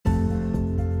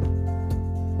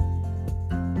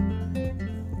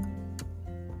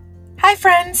Hi,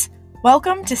 friends!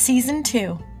 Welcome to Season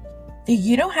 2. The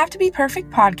You Don't Have to Be Perfect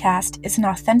podcast is an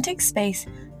authentic space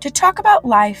to talk about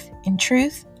life in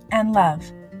truth and love.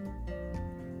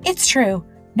 It's true,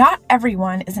 not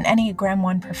everyone is an Enneagram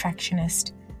 1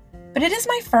 perfectionist, but it is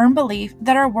my firm belief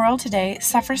that our world today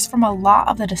suffers from a lot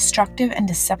of the destructive and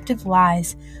deceptive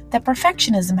lies that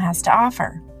perfectionism has to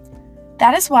offer.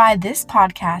 That is why this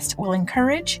podcast will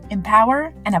encourage,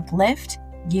 empower, and uplift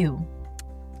you.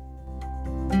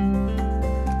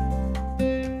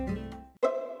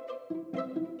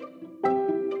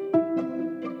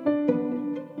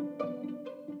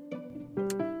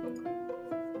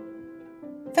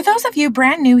 For those of you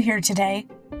brand new here today,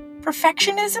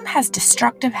 perfectionism has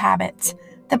destructive habits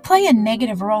that play a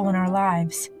negative role in our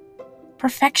lives.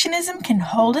 Perfectionism can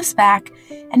hold us back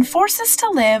and force us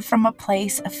to live from a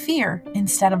place of fear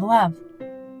instead of love.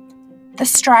 The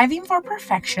striving for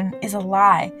perfection is a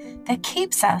lie that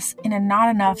keeps us in a not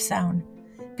enough zone,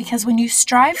 because when you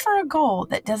strive for a goal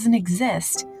that doesn't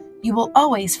exist, you will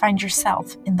always find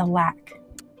yourself in the lack.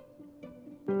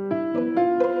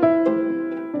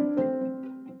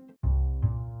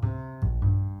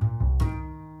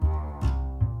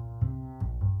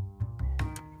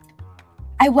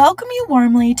 I welcome you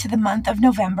warmly to the month of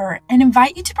November and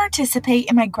invite you to participate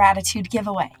in my gratitude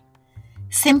giveaway.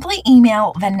 Simply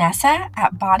email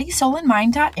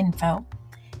vanessa@bodysoulandmind.info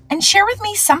and share with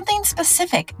me something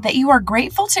specific that you are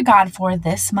grateful to God for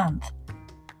this month.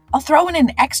 I'll throw in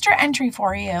an extra entry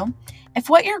for you if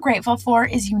what you're grateful for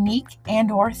is unique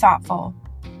and/or thoughtful.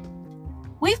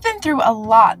 We've been through a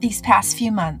lot these past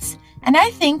few months, and I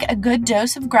think a good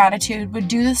dose of gratitude would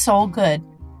do the soul good.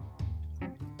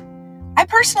 I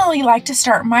personally like to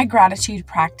start my gratitude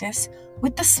practice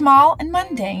with the small and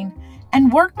mundane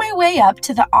and work my way up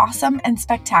to the awesome and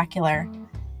spectacular.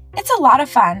 It's a lot of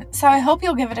fun, so I hope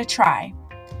you'll give it a try.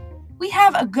 We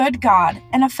have a good God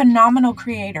and a phenomenal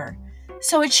Creator,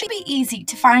 so it should be easy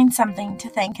to find something to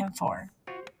thank Him for.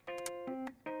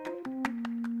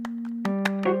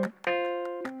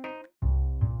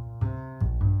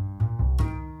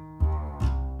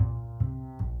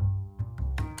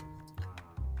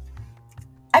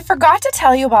 I forgot to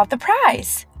tell you about the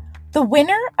prize. The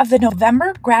winner of the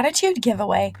November Gratitude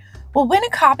Giveaway will win a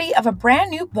copy of a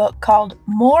brand new book called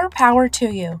More Power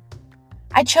to You.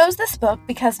 I chose this book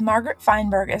because Margaret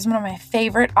Feinberg is one of my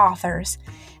favorite authors,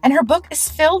 and her book is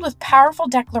filled with powerful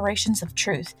declarations of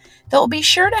truth that will be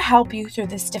sure to help you through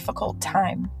this difficult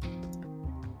time.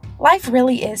 Life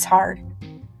really is hard,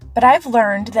 but I've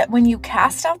learned that when you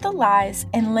cast out the lies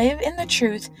and live in the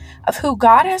truth of who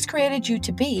God has created you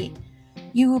to be,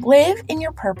 you live in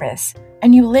your purpose,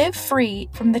 and you live free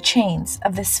from the chains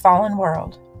of this fallen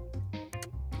world.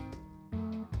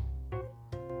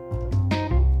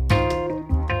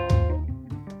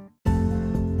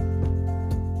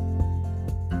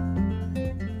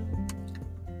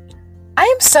 I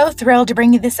am so thrilled to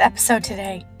bring you this episode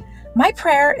today. My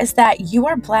prayer is that you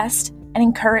are blessed and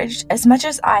encouraged as much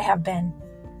as I have been.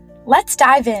 Let's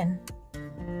dive in.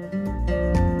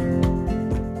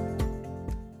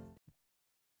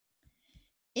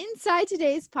 Inside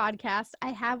today's podcast,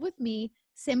 I have with me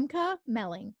Simcha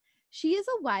Melling. She is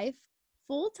a wife,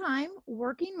 full-time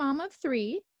working mom of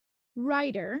 3,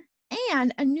 writer,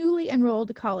 and a newly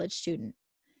enrolled college student.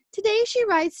 Today, she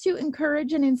writes to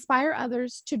encourage and inspire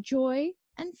others to joy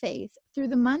and faith through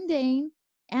the mundane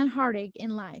and heartache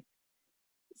in life.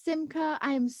 Simcha,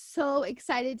 I am so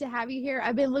excited to have you here.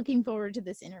 I've been looking forward to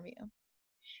this interview.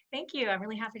 Thank you. I'm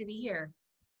really happy to be here.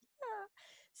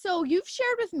 So you've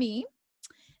shared with me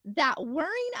that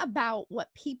worrying about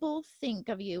what people think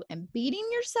of you and beating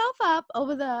yourself up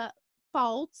over the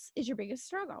faults is your biggest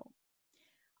struggle.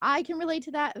 I can relate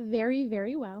to that very,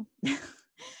 very well.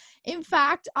 In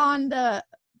fact, on the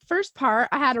first part,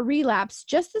 I had a relapse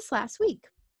just this last week.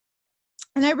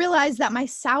 And I realized that my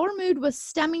sour mood was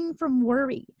stemming from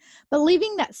worry,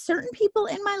 believing that certain people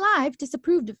in my life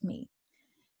disapproved of me.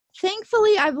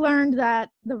 Thankfully, I've learned that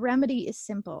the remedy is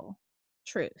simple: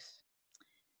 truth.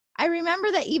 I remember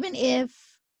that even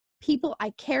if people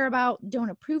I care about don't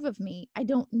approve of me, I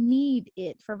don't need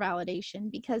it for validation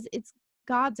because it's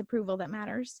God's approval that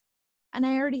matters. And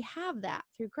I already have that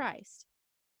through Christ.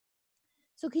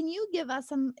 So can you give us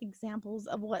some examples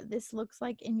of what this looks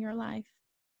like in your life?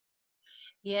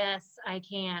 Yes, I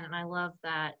can. And I love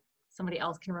that somebody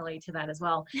else can relate to that as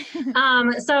well.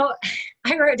 So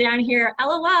I wrote down here,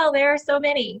 LOL, there are so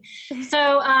many.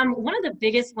 So one of the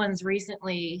biggest ones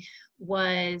recently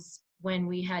was when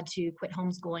we had to quit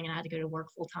homeschooling and I had to go to work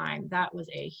full time. That was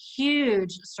a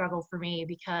huge struggle for me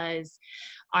because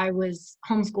I was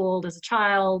homeschooled as a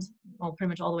child, well, pretty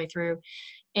much all the way through.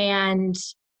 And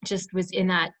just was in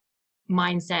that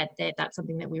mindset that that's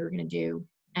something that we were going to do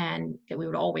and that we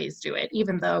would always do it,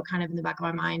 even though kind of in the back of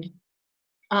my mind,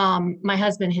 my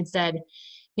husband had said,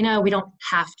 we don't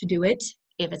have to do it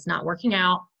if it's not working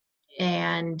out.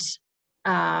 And,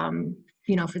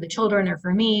 for the children or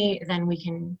for me, then we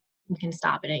can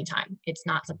stop at any time. It's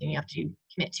not something you have to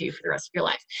commit to for the rest of your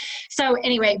life. So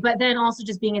anyway, but then also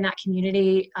just being in that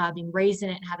community, being raised in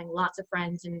it and having lots of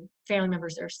friends and family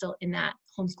members that are still in that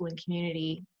homeschooling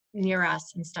community near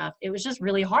us and stuff, it was just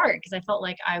really hard because I felt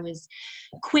like I was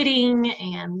quitting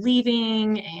and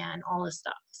leaving and all this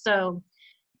stuff. So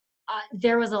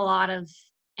there was a lot of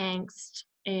angst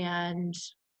and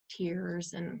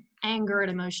tears and anger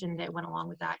and emotion that went along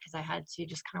with that, because I had to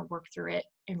just kind of work through it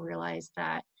and realize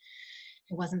that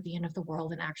it wasn't the end of the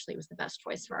world, and actually it was the best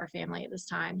choice for our family at this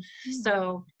time.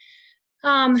 So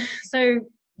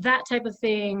that type of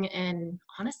thing, and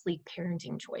honestly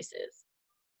parenting choices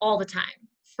all the time,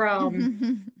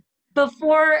 from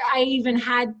before I even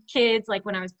had kids, like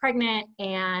when I was pregnant,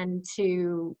 and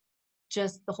to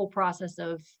just the whole process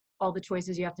of all the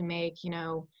choices you have to make.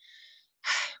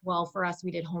 Well, for us,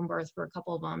 we did home birth for a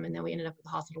couple of them, and then we ended up with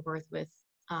hospital birth with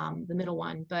the middle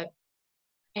one. But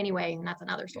anyway, and that's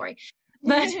another story.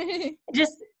 But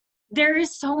just, there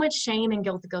is so much shame and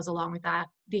guilt that goes along with that,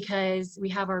 because we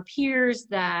have our peers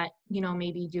that,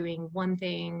 may be doing one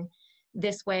thing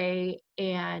this way,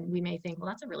 and we may think, well,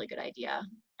 that's a really good idea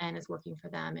and it's working for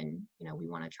them, and, we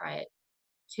want to try it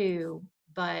too,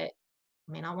 but I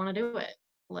may not want to do it.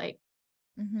 Like,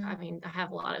 I mean, I have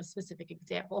a lot of specific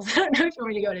examples. I don't know if you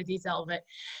want me to go into detail, but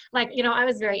like, I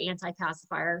was very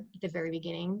anti-pacifier at the very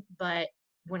beginning, but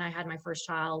when I had my first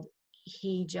child,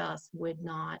 he just would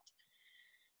not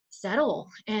settle,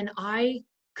 and I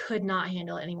could not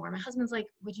handle it anymore. My husband's like,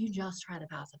 would you just try the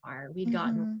pacifier? We'd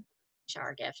gotten a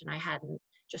shower gift and I hadn't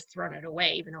just thrown it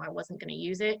away, even though I wasn't going to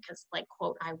use it, because, like,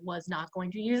 quote, I was not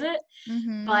going to use it.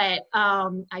 But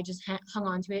I just hung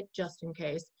on to it just in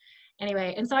case.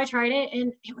 Anyway, and so I tried it,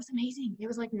 and it was amazing. It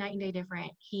was like night and day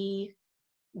different. He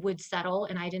would settle,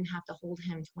 and I didn't have to hold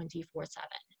him 24/7.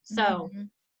 So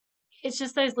it's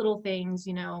just those little things,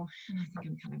 and I think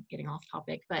I'm kind of getting off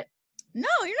topic, but. No,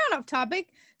 you're not off topic.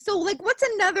 So, like, what's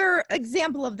another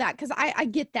example of that? Because I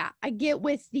get that. I get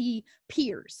with the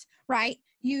peers, right?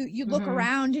 You look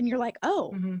around and you're like,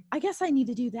 oh, I guess I need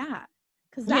to do that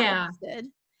because that looks good.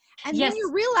 And then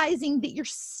you're realizing that you're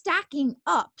stacking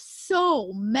up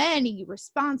so many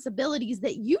responsibilities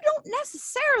that you don't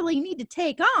necessarily need to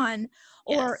take on,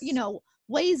 or,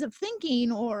 ways of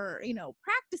thinking, or,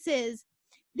 practices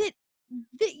that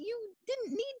you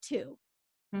didn't need to.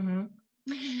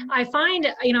 I find,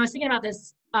 I was thinking about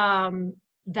this,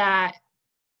 that,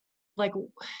 like,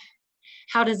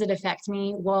 how does it affect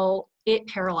me? Well, it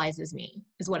paralyzes me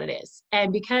is what it is.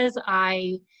 And because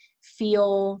I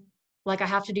feel like I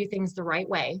have to do things the right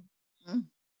way,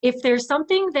 if there's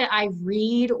something that I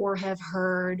read or have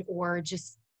heard or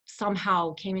just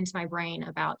somehow came into my brain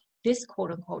about this,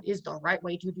 quote unquote, is the right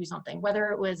way to do something,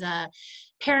 whether it was a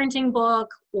parenting book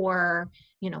or,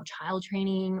 child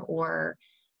training, or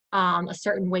a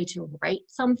certain way to write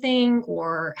something,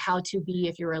 or how to be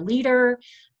if you're a leader,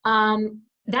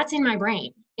 that's in my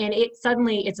brain. And it's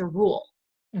a rule,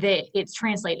 that it's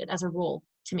translated as a rule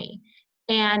to me.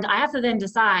 And I have to then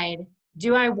decide,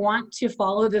 do I want to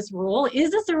follow this rule?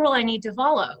 Is this a rule I need to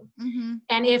follow?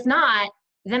 And if not,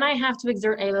 then I have to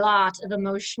exert a lot of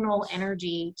emotional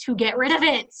energy to get rid of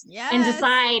it and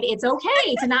decide it's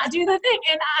okay to not do the thing.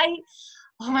 And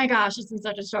oh my gosh, it's been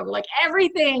such a struggle. Like,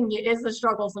 everything is a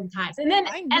struggle sometimes. And then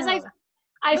as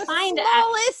I find the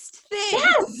smallest thing.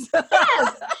 Yes.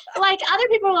 Like, other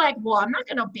people are like, well, I'm not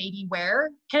going to baby wear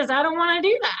because I don't want to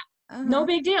do that. No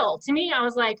big deal. To me, I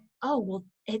was like, oh, well,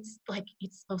 it's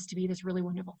supposed to be this really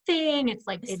wonderful thing. It's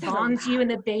like, it bonds you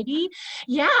and the baby.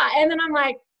 Yeah. And then I'm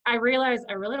like, I realized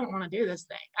I really don't want to do this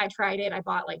thing. I tried it. I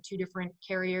bought like 2 different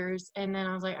carriers, and then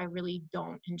I was like, I really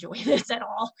don't enjoy this at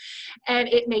all. And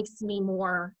it makes me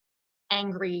more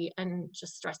angry and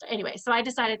just stressed out. Anyway, so I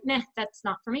decided, nah, that's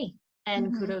not for me.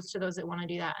 And kudos to those that want to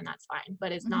do that, and that's fine.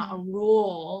 But it's not a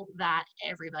rule that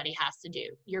everybody has to do.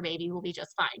 Your baby will be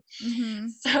just fine.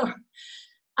 So,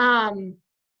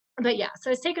 but yeah, so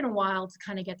it's taken a while to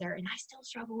kind of get there, and I still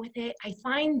struggle with it. I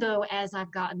find, though, as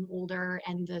I've gotten older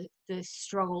and the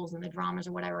struggles and the dramas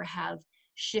or whatever have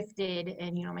shifted,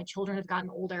 and, my children have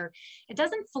gotten older, it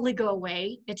doesn't fully go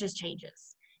away. It just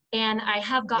changes. And I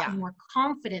have gotten more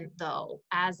confident, though,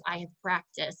 as I have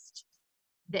practiced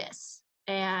this.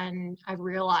 And I've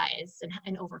realized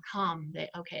and overcome that,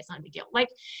 okay, it's not a big deal. Like,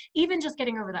 even just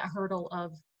getting over that hurdle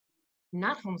of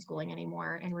not homeschooling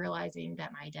anymore and realizing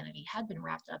that my identity had been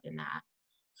wrapped up in that.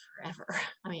 forever.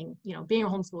 I mean, being a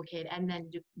homeschool kid and then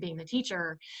being the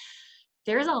teacher,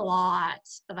 there's a lot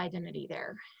of identity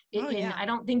there. I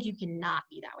don't think you can not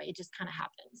be that way. It just kind of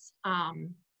happens.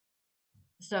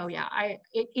 So yeah,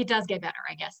 it does get better,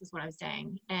 I guess is what I was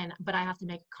saying. But I have to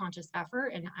make a conscious effort,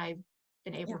 and I've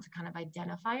been able to kind of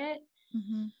identify it.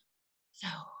 Mm-hmm. So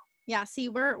yeah, see,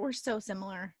 we're so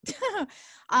similar.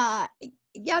 The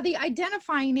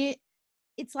identifying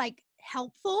it's like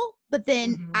helpful, but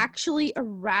then actually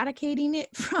eradicating it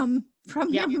from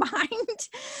your mind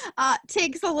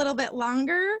takes a little bit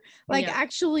longer. Like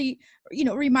actually,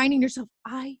 reminding yourself,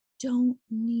 I don't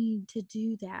need to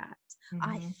do that.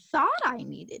 I thought I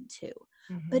needed to,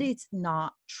 but it's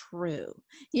not true.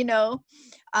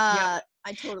 I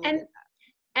totally get that.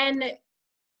 And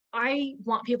I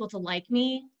want people to like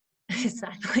me.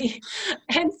 Exactly.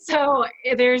 And so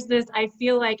there's this, I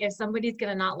feel like if somebody's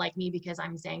going to not like me because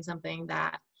I'm saying something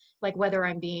that, like, whether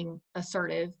I'm being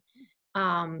assertive,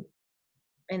 and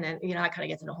then, that kind of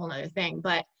gets into a whole nother thing,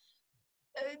 but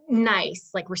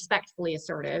nice, like respectfully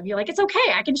assertive. You're like, it's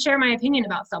okay, I can share my opinion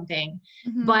about something,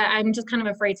 but I'm just kind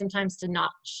of afraid sometimes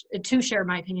to share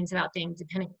my opinions about things,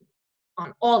 depending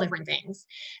on all different things,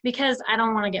 because I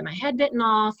don't want to get my head bitten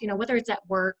off, whether it's at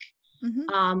work,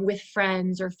 with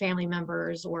friends or family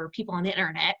members or people on the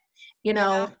internet, and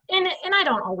I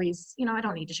don't always, I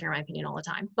don't need to share my opinion all the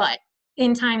time, but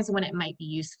in times when it might be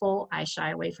useful, I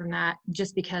shy away from that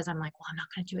just because I'm like, well, I'm not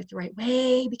going to do it the right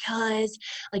way, because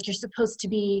like you're supposed to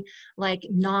be like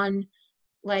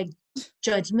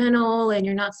judgmental, and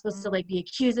you're not supposed to like be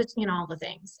accused of, all the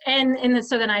things. And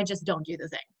so then I just don't do the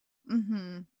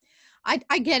thing.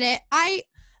 I get it.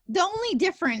 The only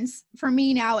difference for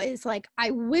me now is like,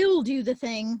 I will do the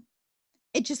thing.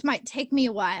 It just might take me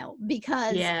a while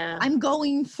because I'm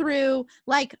going through,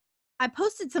 like, I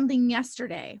posted something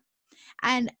yesterday,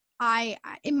 and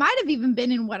it might have even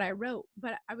been in what I wrote,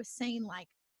 but I was saying like,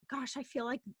 gosh, I feel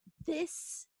like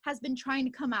this has been trying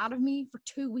to come out of me for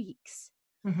 2 weeks.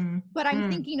 But I'm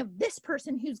thinking of this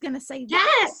person who's going to say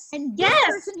that, and this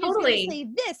person who's going to say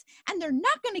this, and they're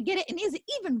not going to get it, and is it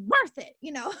even worth it?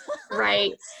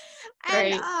 Right.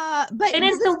 And but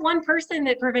it's the one person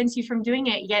that prevents you from doing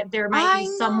it, yet there might be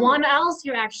someone else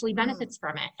who actually benefits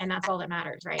from it, and that's all that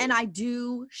matters, right? And I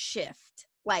do shift.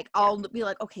 Like, I'll be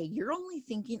like, okay, you're only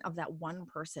thinking of that one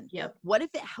person. Yep. What if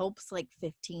it helps like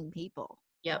 15 people?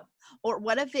 Yep. Or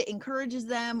what if it encourages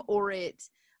them, or it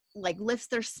like lifts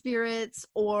their spirits,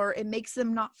 or it makes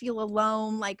them not feel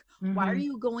alone? Like, why are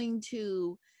you going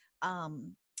to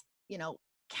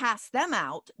cast them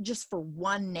out just for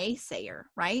one naysayer,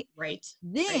 right?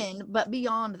 Then but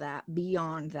beyond that,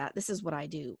 this is what I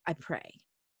do. I pray.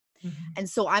 And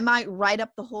so I might write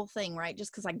up the whole thing, right,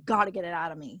 just because I gotta get it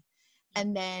out of me,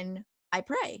 and then I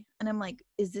pray, and I'm like,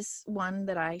 is this one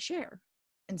that I share?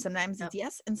 And sometimes it's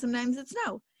yes, and sometimes it's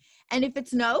no. And if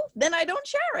it's no, then I don't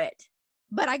share it.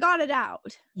 But I got it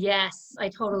out. Yes, I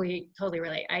totally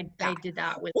relate. I did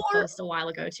that with a post a while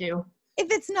ago too.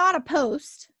 If it's not a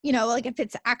post, like if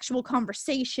it's actual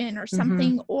conversation or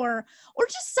something, or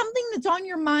just something that's on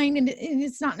your mind, and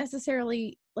it's not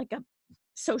necessarily like a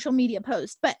social media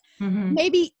post, but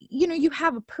maybe, you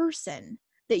have a person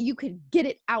that you could get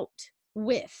it out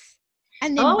with.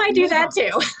 And then I do that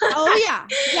too. Oh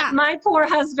yeah. My poor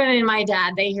husband and my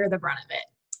dad, they hear the brunt of it.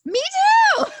 Me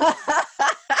too.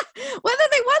 Whether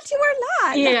they want to or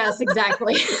not. Yes,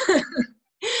 exactly.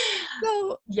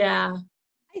 So yeah,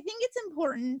 I think it's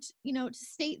important, to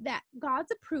state that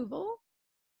God's approval,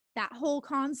 that whole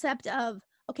concept of,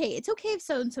 okay, it's okay if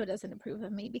so-and-so doesn't approve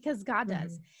of me because God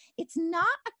does. It's not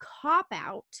a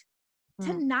cop-out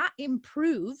to not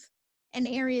improve in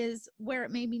areas where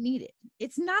it may be needed.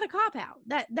 It's not a cop-out.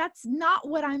 That's not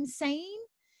what I'm saying.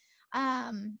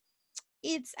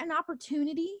 It's an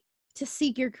opportunity to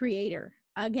seek your Creator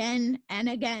again and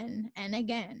again and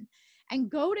again, and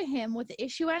go to Him with the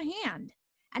issue at hand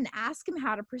and ask Him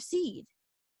how to proceed.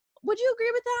 Would you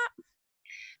agree with that?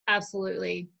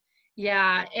 Absolutely.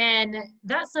 Yeah. And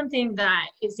that's something that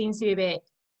it seems to be a bit,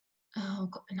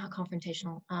 not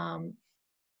confrontational.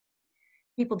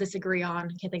 People disagree on,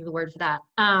 I can't think of the word for that.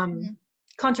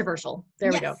 Controversial.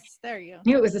 There we go. There you go.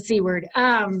 Knew it was a C word.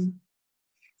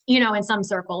 In some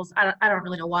circles, I don't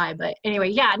really know why, but anyway,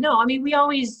 yeah, no, I mean, we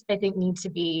always, I think, need to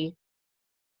be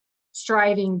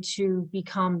striving to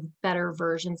become better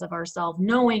versions of ourselves,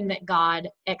 knowing that God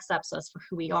accepts us for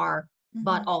who we are,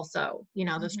 but also,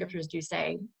 the scriptures do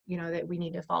say, that we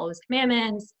need to follow His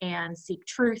commandments and seek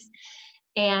truth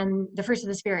and the fruits of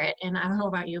the Spirit. And I don't know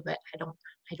about you, but I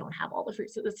don't have all the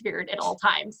fruits of the Spirit at all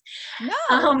times. No,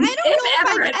 I don't know if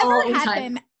I've ever had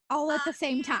them all at the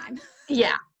same time.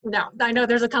 Yeah. no, I know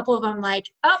there's a couple of them like,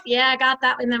 oh yeah, I got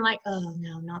that. And then I'm like, oh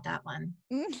no, not that one.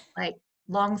 Like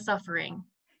long suffering.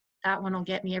 That one will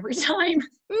get me every time.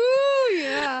 Ooh,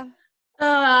 yeah.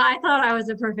 I thought I was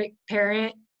a perfect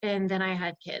parent, and then I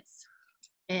had kids,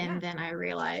 and Yeah. then I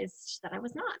realized that I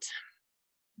was not.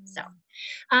 So,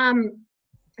 Mm.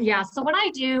 yeah. So what I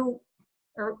do,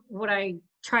 or what I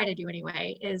try to do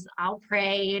anyway, is I'll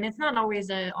pray, and it's not always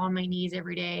on my knees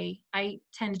every day. I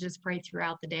tend to just pray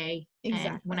throughout the day, and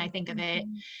when I Exactly. think of it,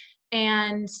 Mhm.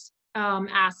 and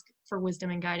ask for wisdom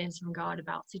and guidance from God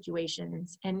about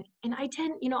situations. And I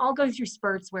tend, I'll go through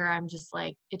spurts where I'm just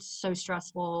like, it's so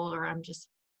stressful, or I'm just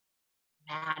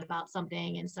mad about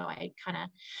something, and so I kind of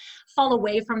fall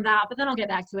away from that, but then I'll get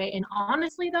back to it. And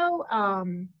honestly though,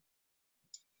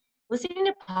 listening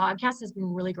to podcasts has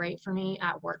been really great for me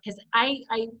at work, because I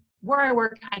where I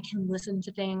work, I can listen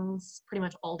to things pretty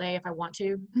much all day if I want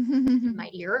to in my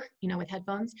ear, with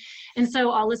headphones. And so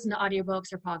I'll listen to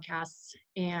audiobooks or podcasts,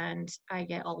 and I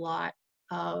get a lot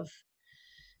of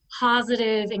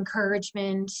positive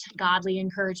encouragement, godly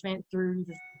encouragement through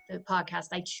the podcast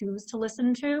I choose to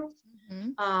listen to.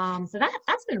 So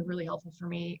that's been really helpful for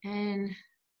me. And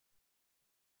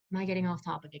am I getting off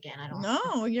topic again? I don't know.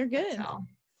 No, you're good. So,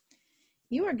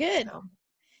 You are good.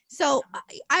 So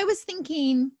I was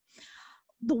thinking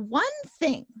the one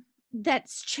thing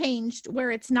that's changed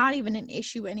where it's not even an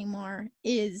issue anymore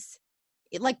is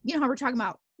like, how we're talking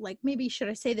about, like, maybe should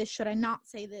I say this? Should I not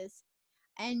say this?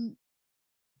 And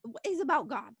is about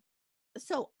God.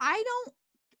 So I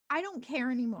don't care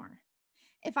anymore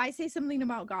if I say something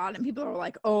about God and people are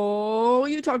like, oh,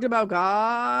 you talked about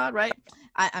God, right?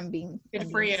 I'm being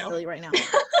silly right now.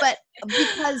 But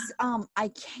because I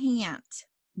can't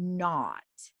not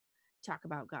talk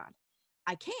about God.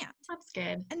 I can't. That's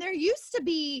good. And there used to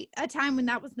be a time when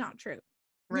that was not true.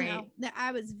 Right. That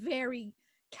I was very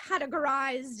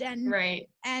categorized and right.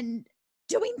 and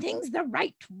doing things the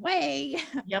right way.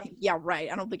 Yep. Yeah,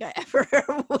 right. I don't think I ever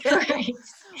will. Right.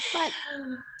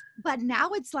 But now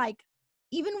it's like,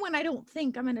 even when I don't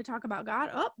think I'm going to talk about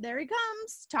God, oh, there he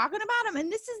comes talking about him.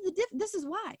 And this is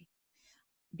why,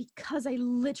 because I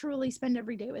literally spend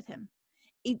every day with him.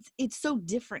 It's so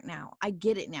different now. I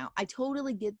get it now. I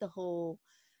totally get the whole,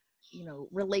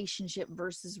 relationship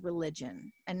versus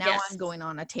religion. And now Yes. I'm going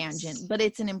on a tangent, but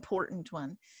it's an important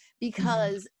one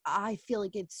because I feel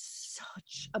like it's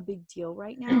such a big deal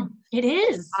right now. It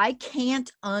is. I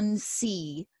can't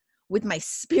unsee with my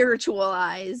spiritual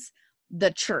eyes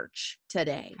the church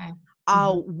today.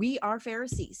 Okay. We are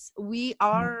Pharisees. We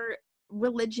are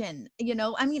religion.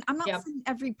 I mean, I'm not saying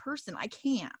every person. I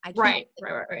can't. Right.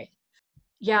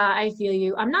 Yeah, I feel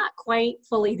you. I'm not quite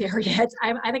fully there yet.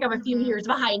 I think I'm a few years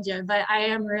behind you, but I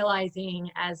am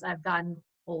realizing as I've gotten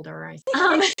older.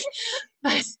 Where was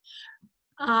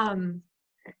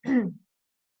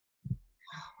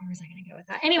I going to go with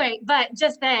that? Anyway, but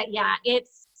just that, yeah,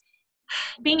 it's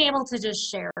being able to just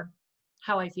share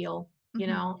how I feel,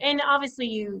 and obviously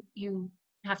you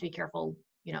have to be careful,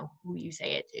 who you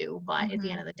say it to, but at the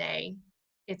end of the day,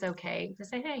 it's okay to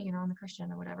say, hey, I'm a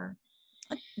Christian or whatever.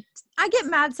 I get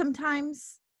mad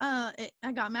sometimes. I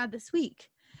got mad this week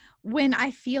when I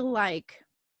feel like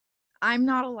I'm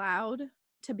not allowed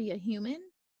to be a human.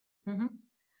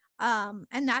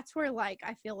 And that's where, like,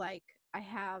 I feel like I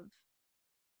have,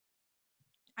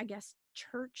 I guess,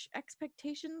 church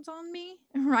expectations on me,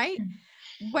 right?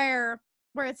 Where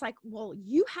it's like, well,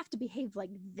 you have to behave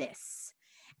like this.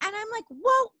 And I'm like,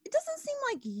 well, it doesn't seem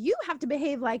like you have to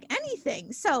behave like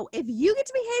anything. So if you get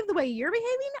to behave the way you're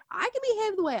behaving, I can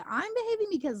behave the way I'm behaving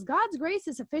because God's grace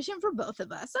is sufficient for both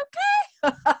of us.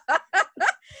 Okay.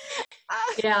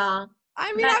 Yeah.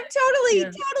 I mean, I'm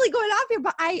totally going off here,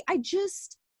 but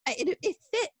it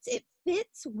fits. It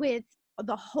fits with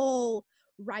the whole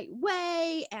right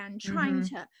way and trying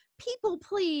to people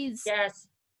please. Yes.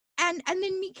 And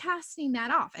then me casting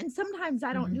that off. And sometimes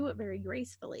I don't do it very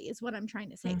gracefully is what I'm trying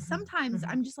to say. Sometimes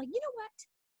I'm just like, you know what?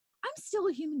 I'm still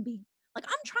a human being. Like,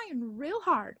 I'm trying real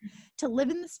hard to live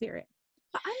in the spirit,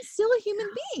 but I'm still a human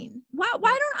being. Why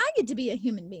don't I get to be a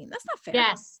human being? That's not fair.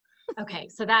 Yes. Okay.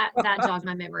 So that jogged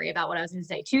my memory about what I was going to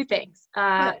say. Two things.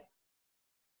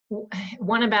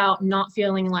 One about not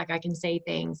feeling like I can say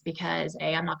things because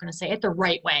A, I'm not going to say it the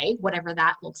right way, whatever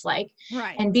that looks like.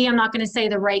 Right. And B, I'm not going to say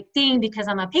the right thing because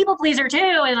I'm a people pleaser too.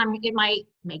 And it might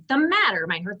make them mad or it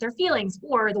might hurt their feelings.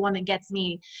 Or the one that gets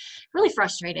me really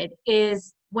frustrated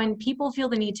is when people feel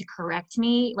the need to correct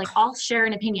me. Like, I'll share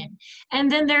an opinion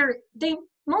and then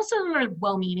most of them are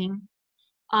well-meaning.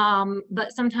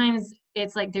 But sometimes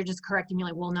it's like they're just correcting me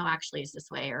like, well, no, actually it's this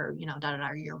way, or da da da,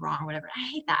 or you're wrong, or whatever. I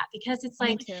hate that because it's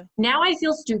like now I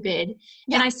feel stupid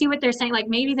and I see what they're saying. Like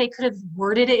maybe they could have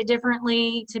worded it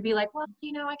differently to be like, well,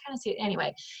 I kind of see it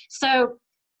anyway. So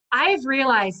I've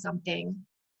realized something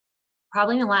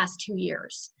probably in the last 2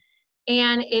 years,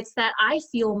 and it's that I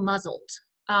feel muzzled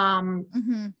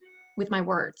with my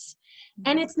words.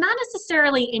 And it's not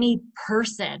necessarily any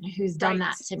person who's done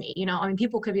that to me. I mean,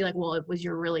 people could be like, well, it was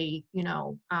your really,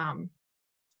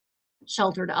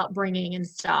 sheltered upbringing and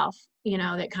stuff,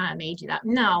 that kind of made you that.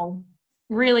 No,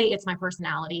 really, it's my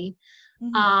personality,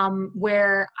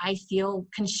 where I feel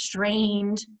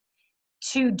constrained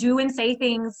to do and say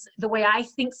things the way I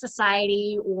think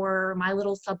society or my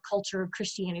little subculture of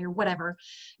Christianity or whatever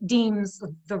deems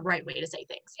the right way to say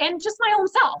things. And just my own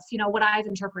self, what I've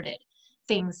interpreted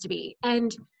things to be.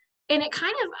 And it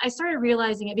kind of, I started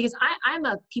realizing it because I'm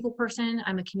a people person.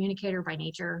 I'm a communicator by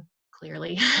nature,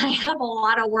 clearly. I have a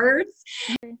lot of words.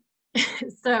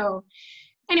 So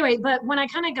anyway, but when I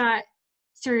kind of got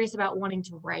serious about wanting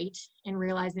to write and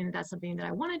realizing that that's something that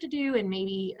I wanted to do and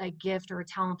maybe a gift or a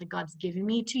talent that God's given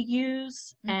me to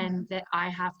use and that I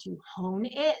have to hone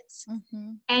it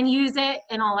and use it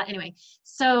and all that. Anyway,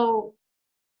 so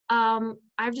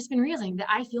I've just been realizing that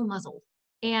I feel muzzled.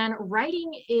 And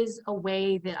writing is a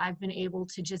way that I've been able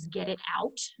to just get it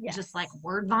out, just like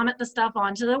word vomit the stuff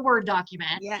onto the Word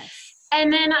document. Yes.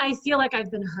 And then I feel like I've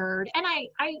been heard. And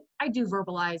I do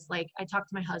verbalize, like I talk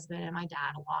to my husband and my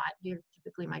dad a lot. They're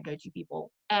typically my go-to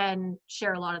people and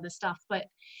share a lot of this stuff. But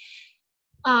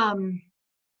so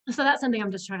that's something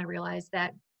I'm just trying to realize,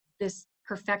 that this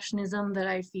perfectionism that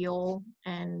I feel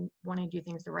and wanting to do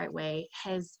things the right way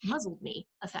has muzzled me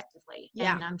effectively.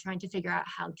 Yeah. And I'm trying to figure out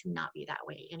how to not be that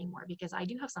way anymore, because I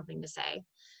do have something to say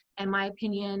and my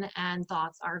opinion and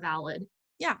thoughts are valid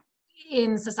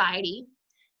in society.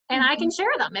 And I can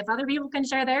share them. If other people can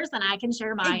share theirs, then I can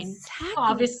share mine. Exactly.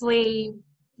 Obviously,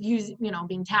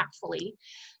 being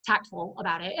tactful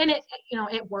about it. And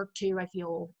it worked too. I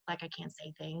feel like I can't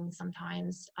say things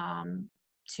sometimes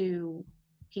to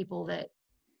people that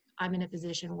I'm in a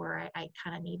position where I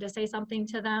kind of need to say something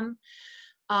to them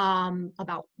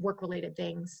about work-related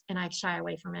things, and I shy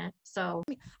away from it. So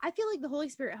I feel like the Holy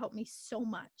Spirit helped me so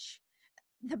much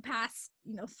the past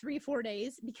 3-4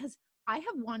 days, because I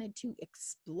have wanted to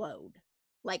explode.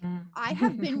 Like I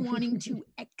have been wanting to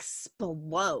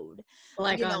explode,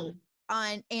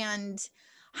 and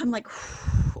I'm like,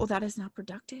 oh, that is not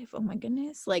productive. Oh my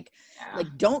goodness. Like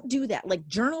don't do that. Like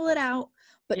journal it out,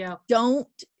 but don't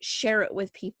share it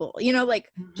with people,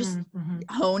 just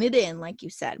hone it in, like you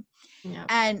said. Yeah.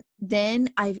 And then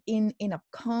I've in a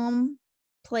calm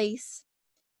place,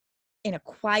 in a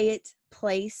quiet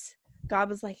place, God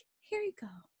was like, here you go.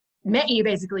 Met you,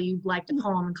 basically, you liked a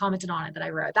poem and commented on it that I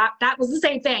wrote. That was the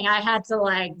same thing. I had to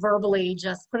like verbally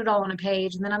just put it all on a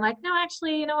page, and then I'm like, no,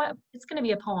 actually, you know what? It's going to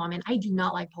be a poem. And I do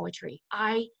not like poetry.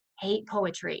 I hate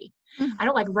poetry. I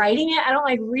don't like writing it. I don't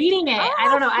like reading it. I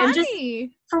don't know. Funny. I'm just,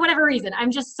 for whatever reason, I'm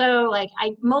just so like,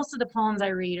 most of the poems I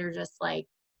read are just like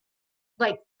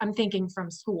I'm thinking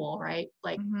from school, right?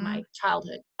 Like my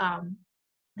childhood.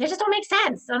 They just don't make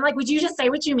sense. I'm like, would you just say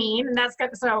what you mean? And that's good.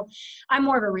 So I'm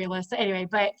more of a realist anyway,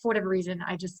 but for whatever reason,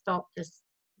 I just felt this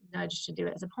nudge to do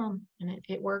it as a poem, and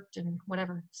it worked and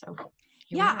whatever. So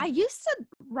I used to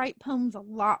write poems a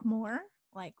lot more,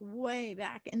 like way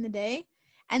back in the day.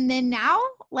 And then now,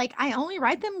 like I only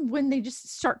write them when they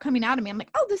just start coming out of me. I'm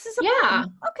like, oh, this is a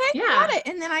poem. Okay, got it.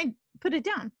 And then I put it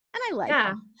down, and I like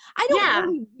them. I don't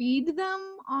really read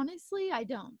them, honestly. I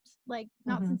don't, like,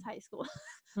 not since high school.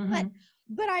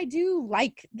 But I do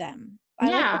like them. I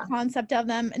like the concept of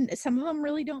them, and some of them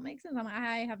really don't make sense.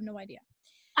 I have no idea.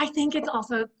 I think it's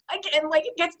also, again, like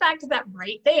it gets back to that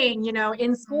right thing,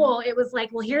 in school, it was like,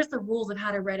 well, here's the rules of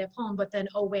how to write a poem, but then,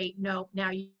 oh wait, no, now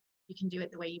you can do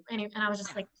it the way you, and I was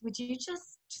just like, would you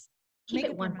just keep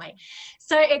it one way?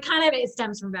 So it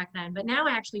stems from back then, but now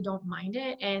I actually don't mind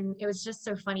it. And it was just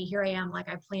so funny. Here I am, like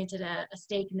I planted a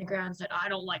stake in the ground and said, I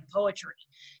don't like poetry.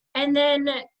 And then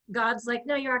God's like,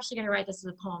 no, you're actually going to write this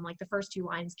as a poem. Like the first 2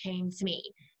 lines came to me.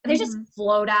 And they just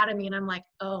flowed out of me. And I'm like,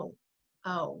 oh,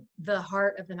 the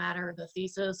heart of the matter, the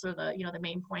thesis, or the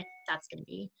main point, that's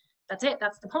it.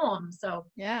 That's the poem. So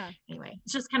anyway,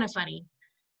 it's just kind of funny.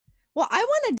 Well, I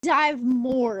want to dive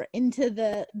more into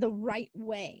the right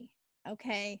way.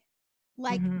 Okay.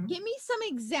 Like give me some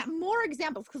more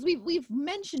examples, because we've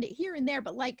mentioned it here and there,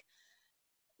 but like,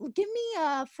 give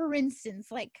me for instance,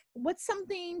 like what's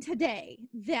something today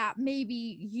that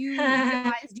maybe you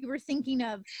realized you were thinking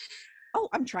of, oh,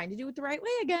 I'm trying to do it the right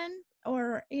way again,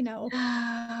 or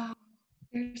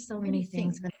there's so many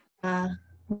things.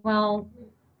 Well,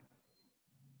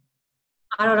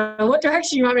 I don't know what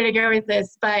direction you want me to go with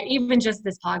this, but even just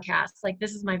this podcast, like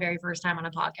this is my very first time on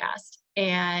a podcast.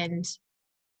 And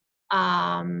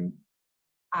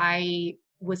I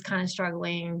was kind of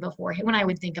struggling before when I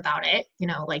would think about it, you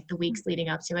know, like the weeks leading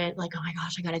up to it, like, oh my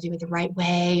gosh, I got to do it the right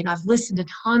way. And I've listened to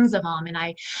tons of them, and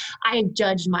I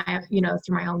judged my, you know,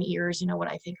 through my own ears, you know, what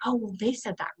I think, oh, well, they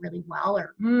said that really well,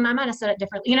 or I might have said it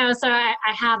differently, you know, so I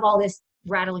have all this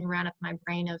rattling around in my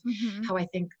brain of how I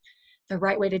think the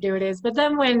right way to do it is. But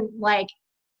then when, like,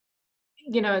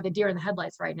 you know, the deer in the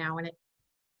headlights right now, when it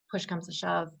push comes to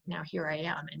shove, now here I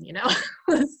am. And, you know,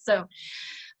 so,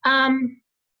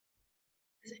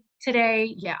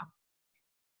 today, yeah.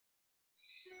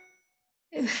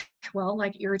 Well,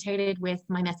 like irritated with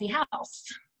my messy house.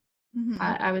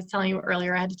 I was telling you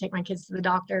earlier, I had to take my kids to the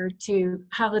doctor to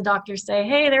have the doctor say,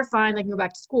 hey, they're fine, they can go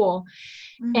back to school.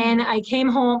 And I came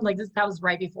home, like that was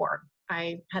right before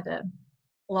I had to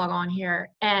log on here.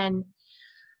 And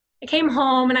I came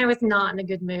home and I was not in a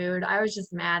good mood. I was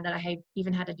just mad that I had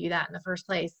even had to do that in the first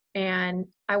place. And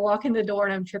I walk in the door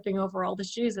and I'm tripping over all the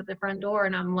shoes at the front door.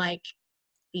 And I'm like,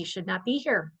 these should not be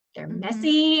here. They're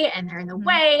messy and they're in the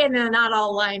way and they're not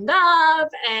all lined up.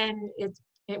 And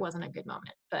it wasn't a good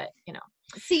moment, but you know.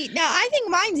 See, now I think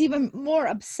mine's even more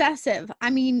obsessive. I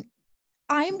mean,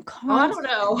 I'm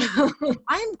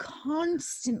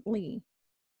constantly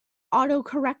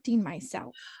auto-correcting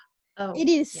myself. Oh, it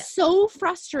is so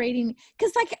frustrating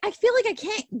because like I feel like I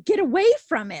can't get away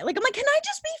from it. Like I'm like, can I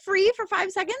just be free for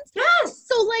 5 seconds? Yes.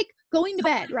 So like going to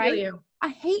bed, right? I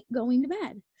hate going to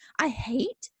bed. I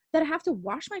hate that I have to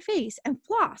wash my face and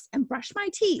floss and brush my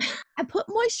teeth and put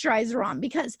moisturizer on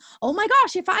because, oh my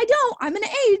gosh, if I don't, I'm going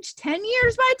to age 10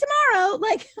 years by tomorrow.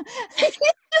 Like, it's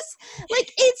just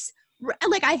like, it's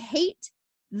like, I hate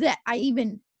that I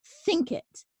even think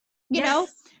it, you know?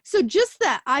 So just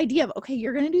that idea of, okay,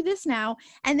 you're going to do this now.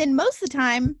 And then most of the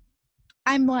time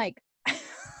I'm like, I'm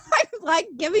like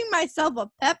giving myself a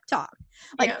pep talk.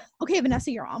 Like, okay,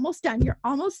 Vanessa, you're almost done. You're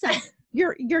almost done.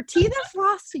 Your teeth are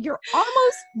flossed. You're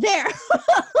almost there.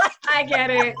 I get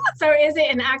it. So is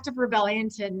it an act of rebellion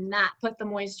to not put the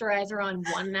moisturizer on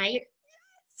one night?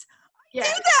 Yeah. Do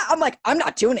that. I'm like, I'm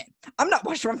not doing it. I'm not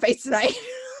washing my face tonight.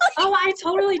 Oh, I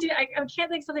totally do. I can't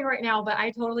think of something right now, but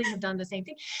I totally have done the same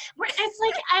thing. It's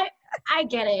like, I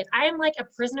get it. I am like a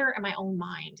prisoner in my own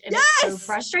mind. And it's so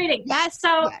frustrating.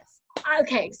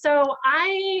 Okay. So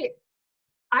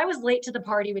I was late to the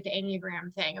party with the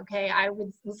Enneagram thing. Okay. I was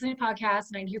listening to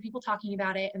podcasts and I'd hear people talking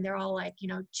about it and they're all like, you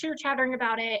know, chattering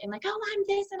about it and like, oh, I'm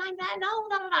this and I'm that. No.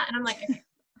 And I'm like, okay,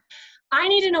 I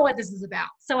need to know what this is about.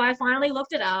 So I finally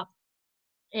looked it up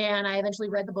and I eventually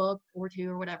read the book or two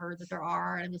or whatever that there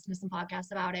are and listened to some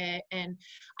podcasts about it. And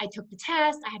I took the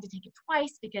test. I had to take it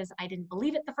twice because I didn't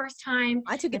believe it the first time.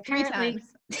 I took it 3 times.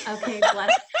 Okay,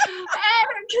 bless.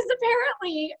 Because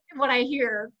apparently what I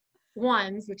hear,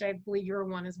 ones, which I believe you're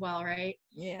one as well, right?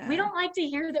 Yeah. We don't like to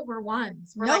hear that we're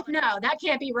ones. We're like, no, that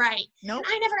can't be right. Nope.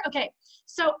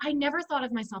 So I never thought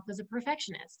of myself as a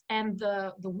perfectionist. And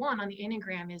the one on the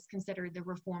Enneagram is considered the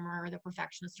reformer or the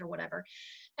perfectionist or whatever.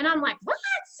 And I'm like, what?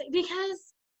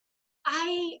 Because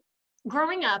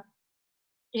growing up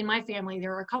in my family,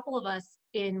 there were a couple of us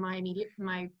in my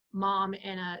mom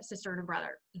and a sister and a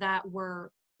brother that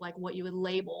were like what you would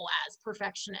label as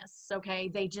perfectionists.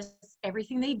 Okay.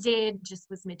 Everything they did just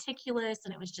was meticulous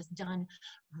and it was just done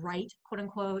right, quote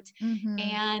unquote.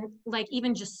 And like,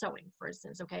 even just sewing, for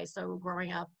instance. Okay. So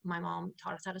growing up, my mom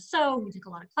taught us how to sew. We took a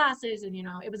lot of classes and, you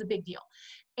know, it was a big deal.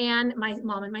 And my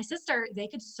mom and my sister, they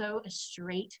could sew a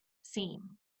straight seam.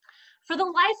 For the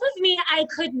life of me, I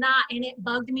could not, and it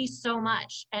bugged me so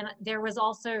much. And there was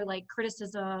also like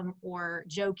criticism or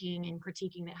joking and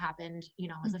critiquing that happened, you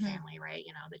know, as a family, right?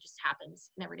 You know, that just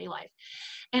happens in everyday life.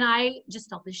 And I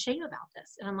just felt this shame about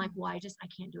this. And I'm like, well, I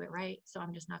can't do it right. So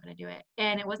I'm just not going to do it.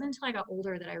 And it wasn't until I got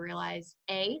older that I realized,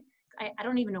 I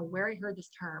don't even know where I heard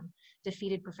this term,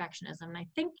 defeated perfectionism. And I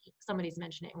think somebody's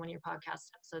mentioned it in one of your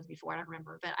podcast episodes before. I don't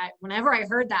remember. But whenever I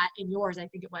heard that in yours, I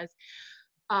think it was,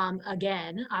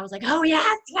 again, I was like, oh,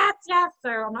 yes. So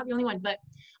I'm not the only one, but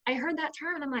I heard that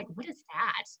term and I'm like, what is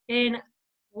that? And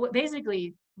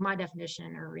basically my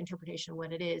definition or interpretation of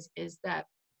what it is that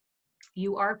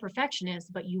you are a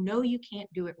perfectionist, but you know you can't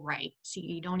do it right. So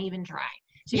you don't even try.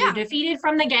 So you're defeated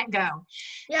from the get-go.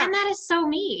 Yeah. And that is so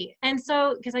me. And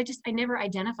so, because I never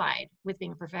identified with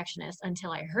being a perfectionist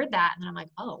until I heard that. And then I'm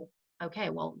like, oh, okay,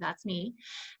 well, that's me.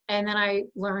 And then I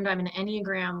learned I'm an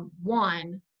Enneagram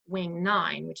 1, wing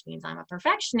 9, which means I'm a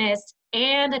perfectionist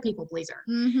and a people pleaser.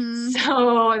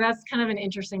 So that's kind of an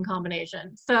interesting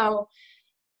combination. So,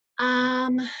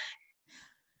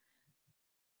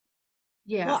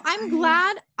 Yeah. Well,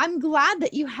 I'm glad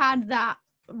that you had that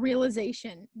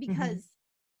realization, because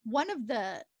one of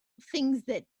the things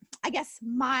that I guess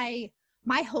my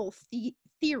whole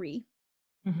theory,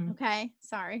 okay,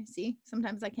 sorry, see,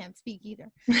 sometimes I can't speak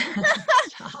either.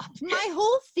 My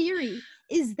whole theory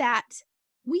is that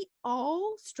we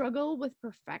all struggle with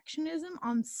perfectionism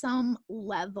on some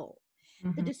level.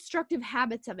 The destructive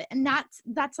habits of it, and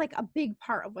that's like a big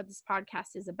part of what this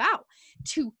podcast is about,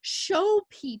 to show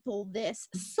people this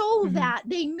so that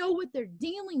they know what they're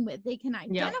dealing with, they can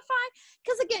identify,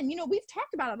 because again, you know, we've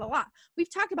talked about it a lot.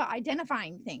 We've talked about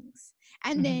identifying things,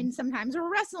 and then sometimes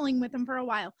we're wrestling with them for a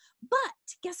while, but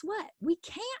guess what, we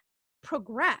can't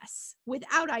progress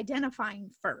without identifying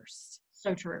first.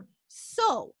 So true.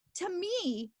 So to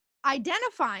me,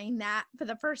 identifying that for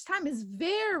the first time is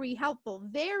very helpful,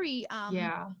 very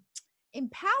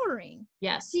empowering.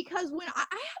 Yes. Because when I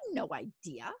had no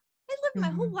idea, I lived my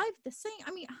whole life the same.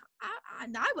 I mean,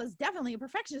 I was definitely a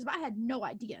perfectionist, but I had no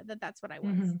idea that that's what I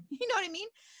was. You know what I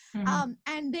mean?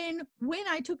 And then when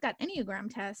I took that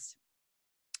Enneagram test,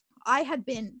 I had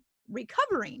been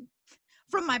recovering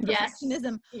from my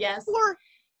perfectionism for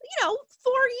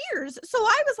 4 years. So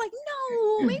I was like,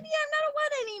 no, maybe I'm not a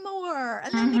 1 anymore.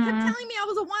 And then they kept telling me I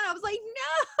was a 1. I was like, no.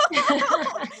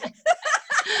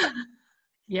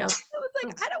 Yeah. I was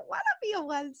like, I don't want to be a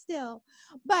 1 still.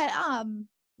 But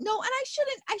no, and I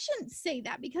shouldn't say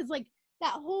that, because like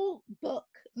that whole book,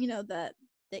 you know, the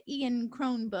Ian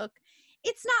Crone book,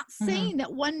 it's not saying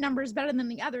that one number is better than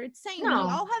the other. It's saying we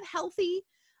all have healthy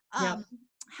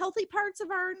parts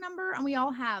of our number, and we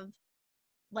all have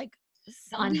like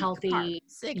unhealthy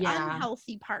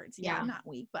unhealthy parts, not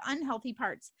weak, but unhealthy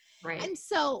parts, right? And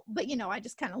so, but you know, I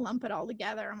just kind of lump it all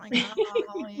together. I'm like,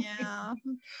 oh yeah.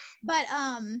 But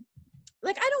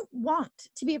like, I don't want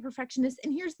to be a perfectionist.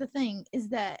 And here's the thing is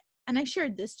that, and I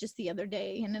shared this just the other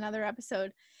day in another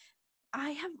episode,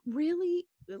 God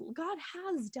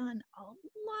has done a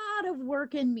lot of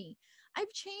work in me.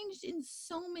 I've changed in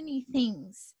so many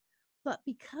things, but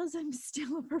because I'm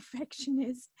still a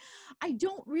perfectionist, I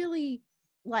don't really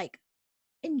like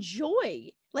enjoy,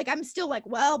 like, I'm still like,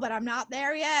 well, but I'm not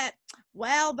there yet.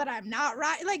 Well, but I'm not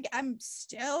right. Like, I'm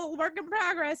still work in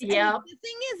progress. Yeah. And the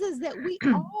thing is that we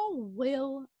all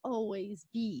will always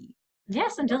be.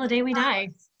 Yes, until the day we die.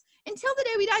 Until the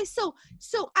day we die. So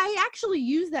I actually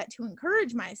use that to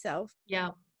encourage myself. Yeah.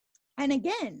 And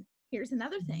again, here's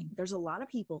another thing. There's a lot of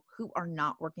people who are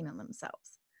not working on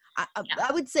themselves.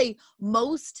 I would say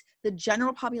the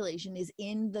general population is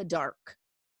in the dark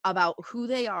about who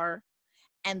they are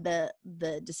and the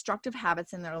destructive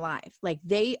habits in their life. Like,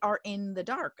 they are in the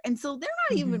dark. And so they're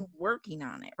not even working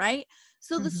on it, right?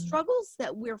 So the struggles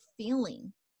that we're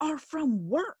feeling are from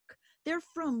work. They're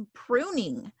from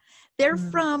pruning. They're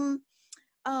from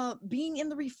being in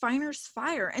the refiner's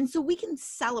fire. And so we can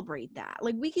celebrate that.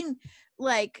 Like, we can,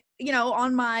 like, you know,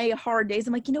 on my hard days,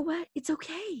 I'm like, you know what? It's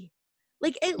okay.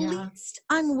 Like, at least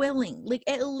I'm willing. Like,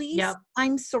 at least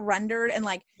I'm surrendered and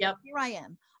like, here I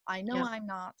am. I know I'm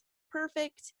not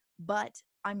perfect, but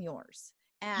I'm yours.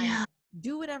 And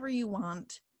do whatever you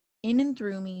want in and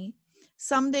through me.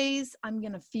 Some days I'm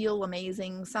going to feel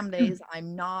amazing. Some days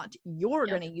I'm not. You're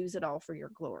going to use it all for your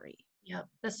glory. Yep.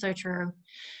 That's so true.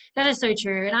 That is so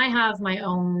true. And I have my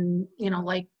own, you know,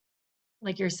 like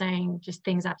you're saying, just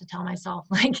things I have to tell myself,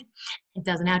 like, it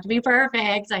doesn't have to be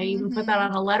perfect. I even put that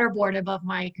on a letterboard above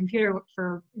my computer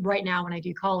for right now when I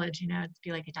do college, you know, to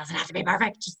be like, it doesn't have to be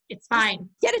perfect. Just, it's fine.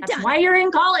 Get it done. That's why you're in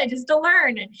college, is to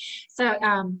learn. So,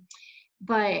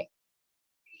 but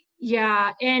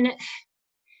yeah. And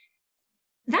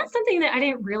that's something that I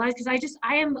didn't realize, because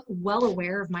I am well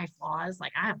aware of my flaws.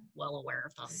 Like, I'm well aware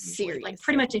of them. Seriously. Like,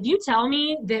 pretty much if you tell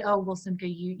me that, oh, well, Simca,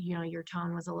 you know, your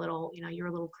tone was a little, you know, you're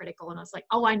a little critical. And I was like,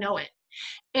 oh, I know it.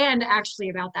 And actually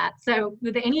about that. So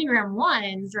with the Enneagram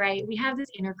 1s, right, we have this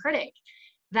inner critic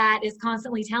that is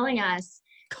constantly telling us.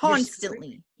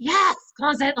 Constantly. Yes,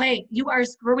 constantly. You are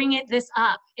screwing this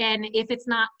up. And if it's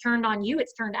not turned on you,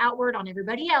 it's turned outward on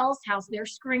everybody else, how they're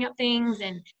screwing up things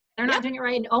and they're not doing it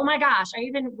right. And oh my gosh,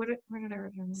 where did I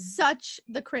remember? Such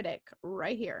the critic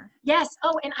right here. Yes.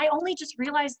 Oh, and I only just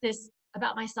realized this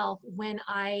about myself when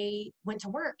I went to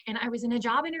work, and I was in a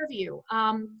job interview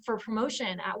for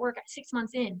promotion at work 6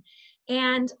 months in.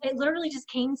 And it literally just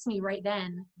came to me right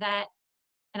then that,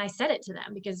 and I said it to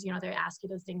them because, you know, they ask you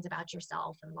those things about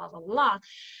yourself and blah, blah, blah.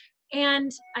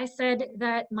 And I said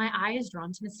that my eye is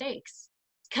drawn to mistakes,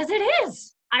 because it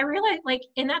is. I realized, like,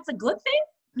 and that's a good thing.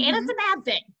 And it's a bad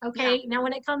thing. Okay. Yeah. Now,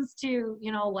 when it comes to,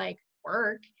 you know, like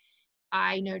work,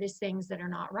 I notice things that are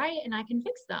not right and I can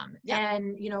fix them. Yeah.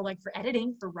 And, you know, like for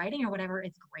editing, for writing or whatever,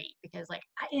 it's great because like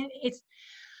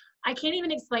I can't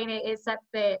even explain it except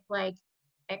that like,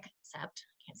 I can't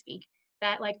speak,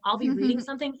 that like I'll be reading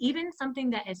something, even something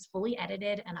that is fully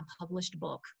edited and a published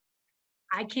book.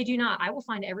 I kid you not, I will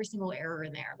find every single error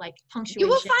in there, like punctuation. You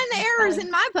will find the errors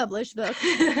in my published book.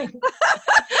 Sadly,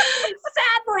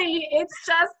 it's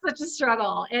just such a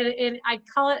struggle. And I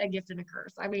call it a gift and a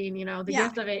curse. I mean, you know, the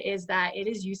gift of it is that it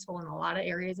is useful in a lot of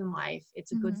areas in life.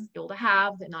 It's a good skill to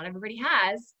have that not everybody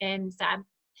has. And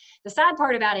the sad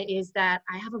part about it is that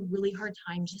I have a really hard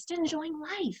time just enjoying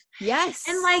life. Yes.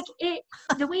 And like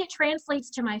the way it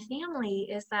translates to my family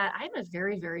is that I'm a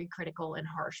very, very critical and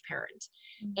harsh parent.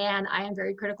 And I am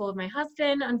very critical of my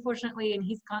husband, unfortunately. And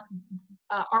he's got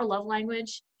our love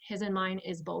language, his and mine,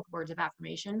 is both words of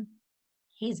affirmation.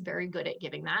 He's very good at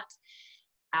giving that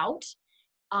out.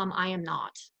 I am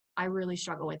not. I really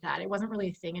struggle with that. It wasn't really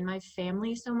a thing in my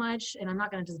family so much, and I'm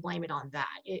not going to just blame it on that.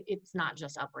 It's not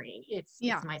just upbringing. It's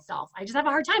myself. I just have a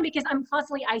hard time because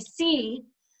I see,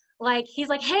 like, he's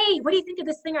like, hey, what do you think of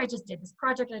this thing I just did, this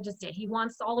project I just did? He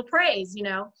wants all the praise, you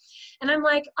know? And I'm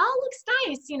like, oh, looks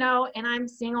nice, you know? And I'm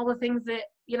seeing all the things that,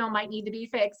 you know, might need to be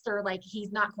fixed, or like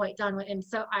he's not quite done with. And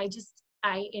so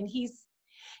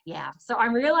so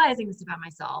I'm realizing this about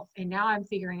myself, and now I'm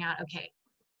figuring out, okay,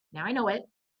 now I know it.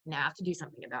 Now I have to do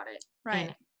something about it. Right.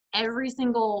 And every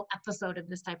single episode of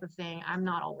this type of thing, I'm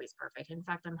not always perfect. In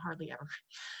fact, I'm hardly ever.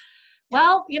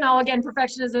 Well, you know, again,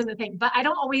 perfectionism is a thing, but I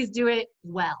don't always do it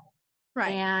well.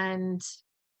 Right. And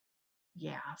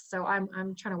so I'm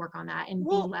trying to work on that and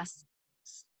be less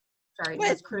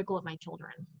critical of my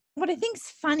children. What I think is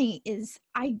funny is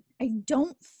I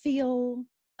don't feel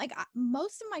like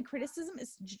most of my criticism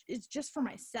is just for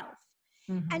myself.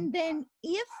 Mm-hmm. And then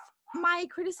if my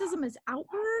criticism is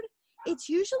outward, it's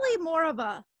usually more of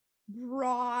a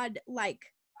broad, like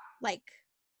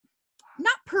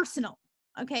not personal.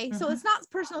 Okay. Mm-hmm. So it's not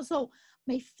personal. So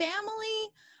my family,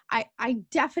 I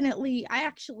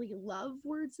actually love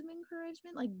words of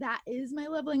encouragement. Like that is my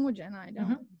love language, and I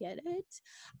don't get it.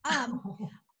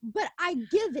 But I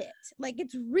give it. Like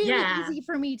it's really easy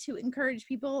for me to encourage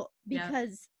people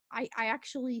because I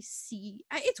actually see,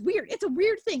 it's weird. It's a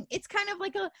weird thing. It's kind of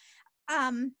like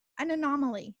an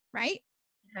anomaly, right?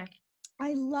 Okay.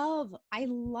 I love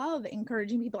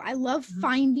encouraging people. I love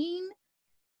finding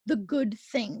the good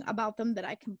thing about them that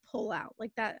I can pull out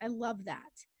like that. I love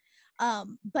that.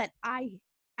 But I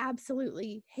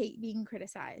absolutely hate being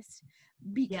criticized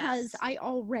because I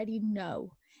already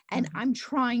know, and I'm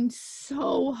trying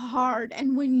so hard.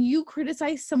 And when you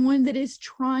criticize someone that is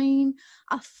trying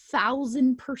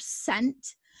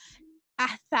 1,000%,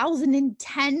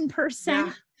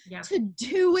 1,010%, to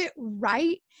do it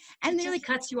right, and they like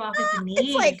cuts you off at the knees.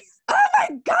 It's like, oh my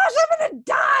gosh, I'm gonna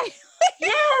die.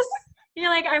 Yes, you're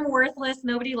like, I'm worthless.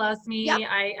 Nobody loves me. Yep.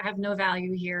 I have no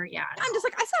value here. Yeah, I'm just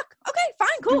like, I suck. Okay,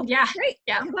 fine, cool. Yeah, great.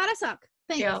 Yeah, I'm glad I suck.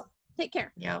 Thanks. Yep. Take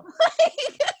care. Yep.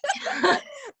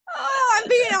 I'm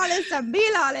being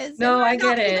honest. No, I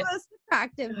get it. Most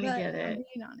attractive, but I'm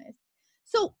being honest.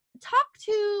 So, talk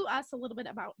to us a little bit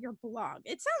about your blog.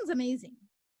 It sounds amazing.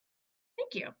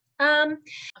 Thank you. A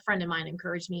friend of mine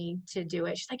encouraged me to do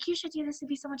it. She's like, you should do this. It'd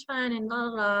be so much fun, and blah,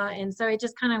 blah, blah. And so it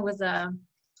just kind of was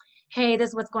hey, this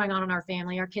is what's going on in our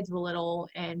family. Our kids were little,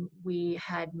 and we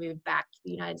had moved back to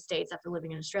the United States after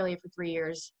living in Australia for 3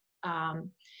 years.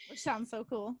 Which sounds so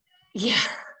cool. Yeah.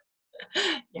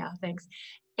 Yeah, thanks.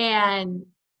 And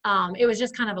it was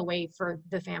just kind of a way for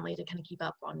the family to kind of keep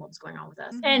up on what was going on with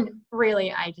us. And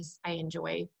really, I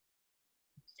enjoy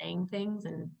saying things,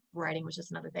 and writing was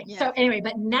just another thing. Yeah. So anyway,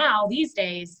 but now these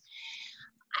days,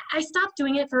 I stopped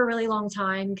doing it for a really long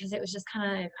time because it was just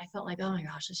kind of, I felt like, oh my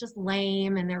gosh, it's just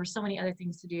lame. And there were so many other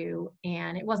things to do,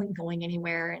 and it wasn't going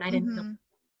anywhere. And I didn't know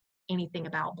anything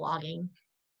about blogging.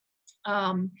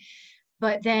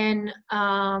 But then,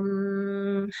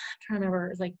 I'm trying to remember, it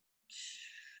was like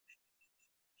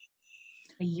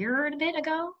a year and a bit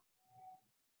ago.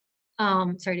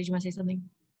 Sorry, did you want to say something?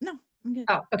 No, I'm good.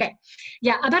 Oh, okay.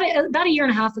 Yeah, about a year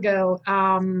and a half ago,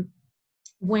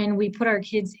 when we put our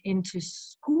kids into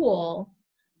school,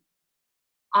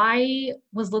 I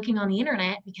was looking on the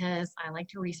internet because I like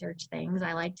to research things.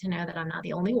 I like to know that I'm not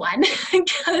the only one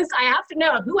because I have to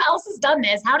know who else has done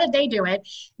this. How did they do it?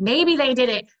 Maybe they did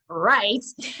it right.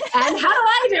 And how do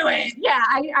I do it? Yeah,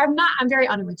 I'm very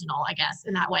unoriginal, I guess,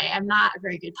 in that way. I'm not a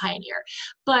very good pioneer.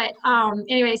 But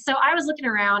anyway, so I was looking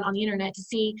around on the internet to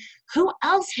see who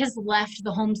else has left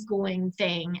the homeschooling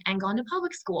thing and gone to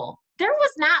public school. There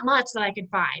was not much that I could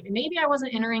find. And maybe I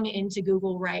wasn't entering it into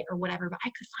Google right or whatever, but I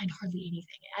could find hardly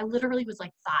anything. I literally was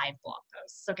like 5 blog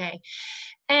posts, okay?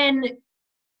 And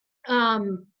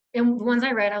the ones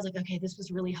I read, I was like, okay, this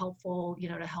was really helpful,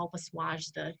 to help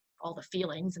assuage the all the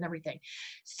feelings and everything.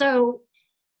 So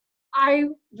I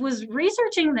was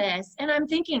researching this and I'm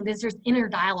thinking there's inner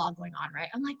dialogue going on, right?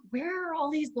 I'm like, where are all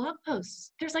these blog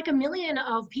posts? There's like a million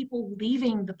of people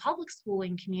leaving the public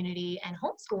schooling community and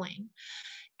homeschooling,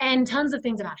 and tons of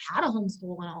things about how to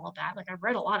homeschool and all of that. Like I've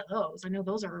read a lot of those. I know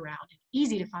those are around,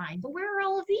 easy to find, but where are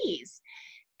all of these?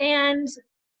 And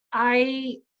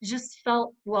I just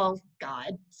felt, well,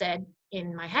 God said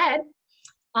in my head,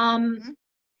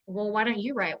 well, why don't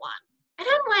you write one? And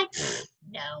I'm like,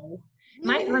 no.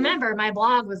 Remember, my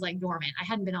blog was like dormant. I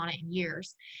hadn't been on it in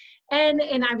years. And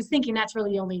I was thinking that's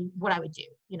really only what I would do.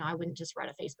 You know, I wouldn't just write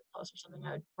a Facebook post or something.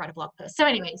 I would write a blog post. So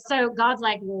anyway, so God's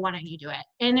like, well, why don't you do it?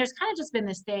 And there's kind of just been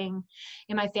this thing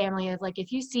in my family of like,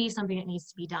 if you see something that needs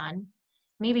to be done,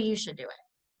 maybe you should do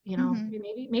it. You know,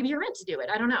 maybe you're meant to do it.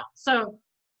 I don't know. So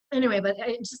anyway, but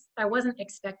I wasn't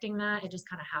expecting that. It just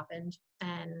kind of happened.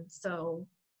 And so,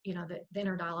 you know, the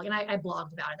inner dialogue, and I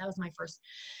blogged about it. That was my first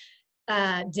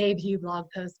debut blog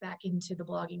post back into the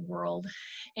blogging world.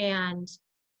 And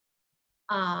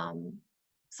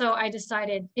so I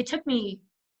decided, it took me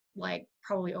like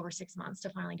probably over 6 months to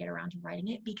finally get around to writing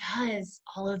it, because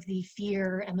all of the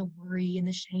fear and the worry and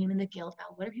the shame and the guilt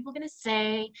about what are people going to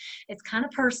say, it's kind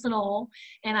of personal.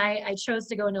 And I chose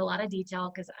to go into a lot of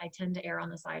detail because I tend to err on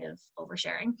the side of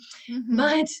oversharing.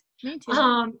 But me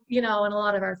too. you know, and a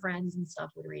lot of our friends and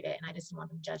stuff would read it, and I just didn't want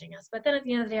them judging us. But then at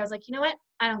the end of the day, I was like, you know what?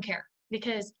 I don't care,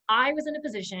 because I was in a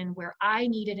position where I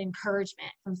needed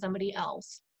encouragement from somebody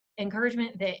else,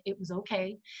 encouragement that it was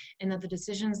okay, and that the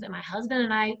decisions that my husband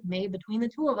and I made between the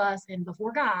two of us and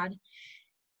before God,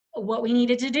 what we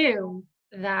needed to do,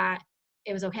 that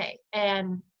it was okay,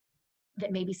 and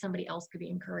that maybe somebody else could be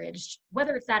encouraged,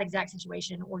 whether it's that exact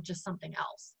situation or just something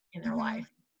else in their life.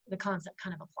 The concept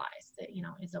kind of applies that, you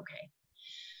know, it's okay.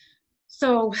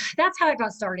 So that's how it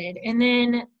got started. And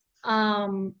then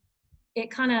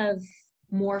it kind of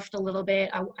morphed a little bit.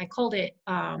 I called it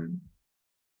a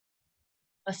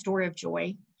story of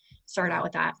joy. Start out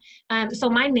with that. So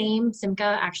my name,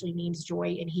 Simcha, actually means joy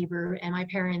in Hebrew, and my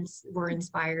parents were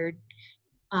inspired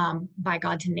by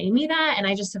God to name me that. And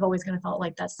I just have always kind of felt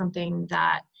like that's something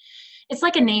that, it's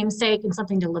like a namesake and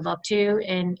something to live up to,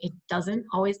 and it doesn't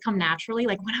always come naturally.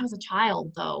 Like when I was a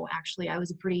child, though, actually, I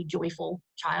was a pretty joyful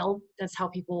child. That's how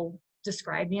people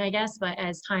describe me, I guess. But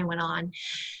as time went on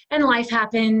and life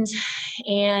happened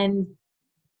and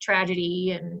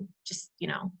tragedy and just, you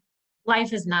know,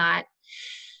 life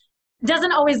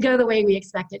doesn't always go the way we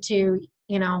expect it to,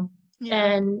 you know,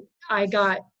 and I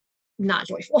got not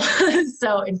joyful.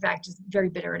 So in fact, just very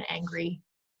bitter and angry,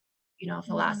 you know,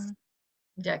 for the last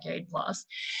decade plus.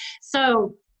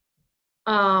 So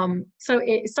so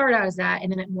it started out as that,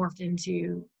 and then it morphed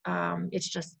into it's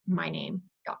just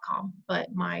myname.com. But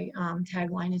my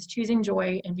tagline is choosing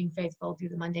joy and being faithful through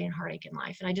the mundane heartache in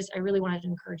life. And I really wanted to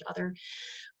encourage other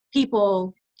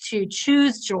people to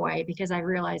choose joy, because I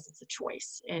realized it's a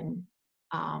choice, and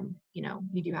you know,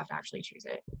 you do have to actually choose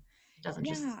it. It doesn't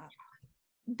just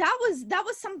that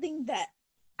was something that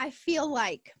I feel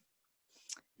like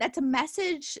that's a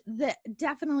message that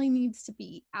definitely needs to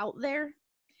be out there.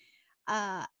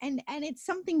 And it's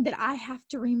something that I have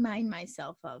to remind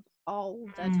myself of all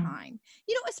the time,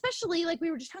 you know, especially like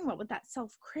we were just talking about with that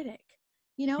self-critic,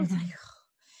 you know, it's like, oh,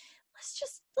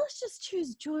 let's just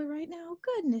choose joy right now.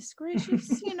 Goodness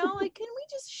gracious, you know, like, can we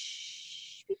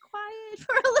just be quiet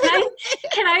for a little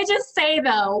bit? Can I just say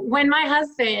though, when my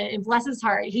husband, bless his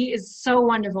heart, he is so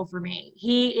wonderful for me.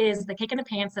 He is the kick in the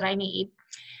pants that I need.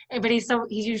 But he's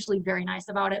usually very nice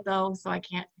about it though, so I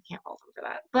can't fault him for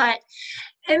that. But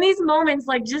in these moments,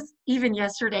 like just even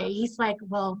yesterday, he's like,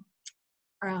 well,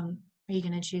 are you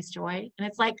gonna choose joy? And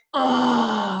it's like,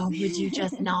 oh, would you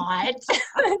just not?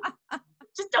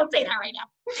 Just don't say that right now.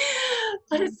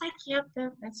 But it's like, yep,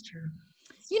 that's true.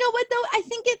 You know what though? I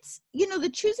think it's, you know, the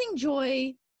choosing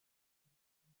joy,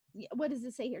 what does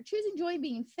it say here? Choosing joy,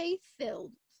 being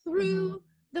faith-filled through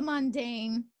the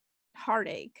mundane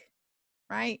heartache,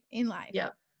 right, in life.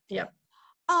 Yep.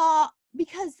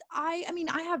 Because I mean,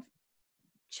 I have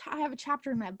a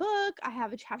chapter in my book, I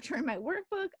have a chapter in my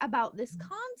workbook about this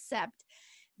concept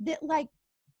that like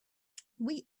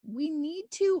we need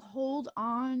to hold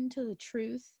on to the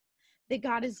truth that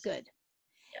God is good.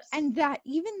 Yes. And that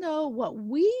even though what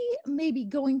we may be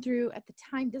going through at the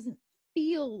time doesn't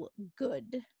feel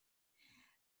good,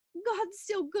 God's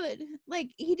still good. Like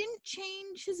he didn't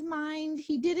change his mind.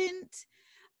 He didn't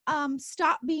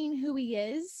stop being who he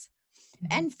is.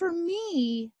 And for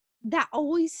me, that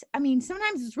always, I mean,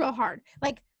 sometimes it's real hard.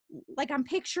 Like I'm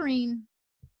picturing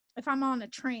if I'm on a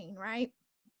train, right?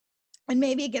 And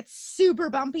maybe it gets super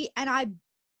bumpy and I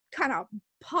kind of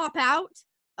pop out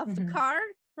of the Mhm. car,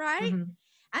 right? Mhm.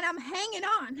 And I'm hanging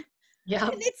on, and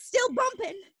Yep. it's still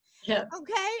bumping. Yep.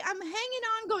 Okay, I'm hanging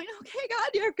on, going, okay, God,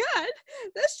 you're good.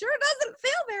 This sure doesn't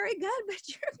feel very good, but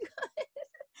you're good.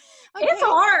 It's Okay,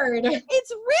 hard.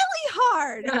 it's really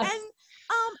hard, Yes.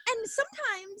 and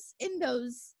sometimes in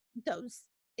those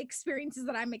experiences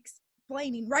that I'm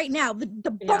explaining right now, the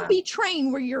Yeah. bumpy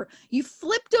train where you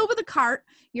flipped over the cart,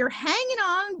 you're hanging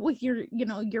on with your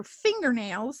your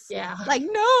fingernails, Yeah. like,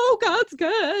 no, God's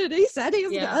good. He said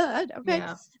he's Yeah. good. Okay,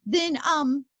 Yeah. then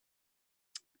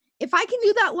if I can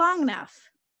do that long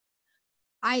enough,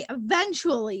 I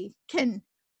eventually can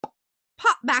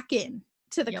pop back in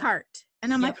to the Yep. cart.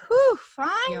 And I'm like, Yep. whew, Yep.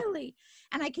 finally.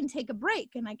 And I can take a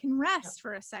break and I can Yep. rest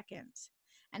for a second.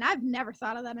 And I've never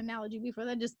thought of that analogy before.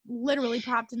 That just literally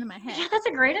popped into my Yeah, head. that's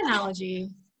a great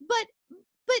analogy. But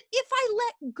if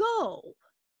I let go,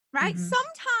 right? Mhm.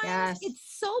 Sometimes Yes. it's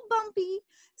so bumpy.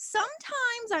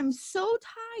 Sometimes I'm so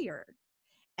tired.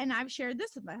 And I've shared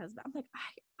this with my husband. I'm like,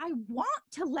 I want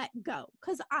to let go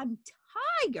because I'm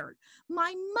tired.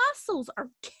 My muscles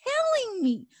are killing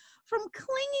me from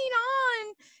clinging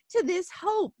on to this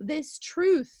hope, this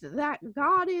truth that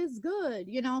God is good,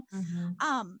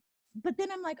 Mhm. But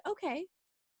then I'm like, okay,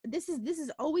 this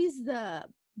is always the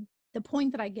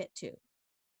point that I get to.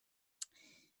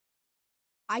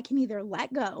 I can either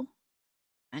let go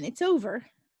and it's over,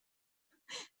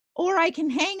 or I can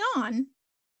hang on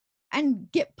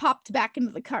and get popped back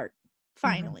into the cart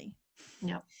finally.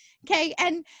 Yep. Okay,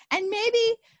 and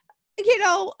maybe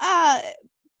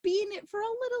being it for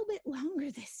a little bit longer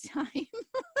this time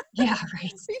Yeah,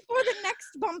 right. before the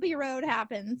next bumpy road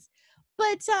happens.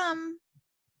 But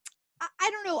I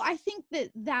don't know. I think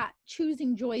that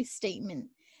choosing joy statement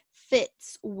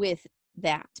fits with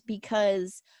that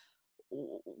because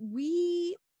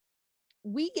we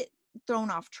get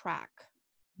thrown off track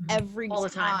every All the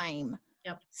time. time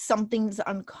Yep. something's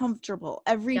uncomfortable,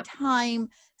 every Yep. time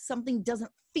something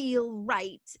doesn't feel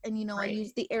right. And I Right.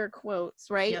 use the air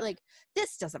quotes, right? Yep. Like,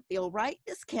 this doesn't feel right.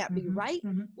 This can't be Mhm. right.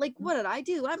 Mhm. Like, what did I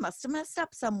do? I must have messed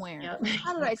up somewhere. Yep.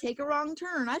 How did I take a wrong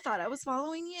turn? I thought I was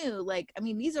following you. Like, I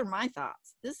mean, these are my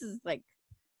thoughts. This is like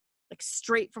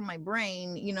straight from my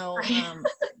brain, Right.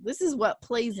 this is what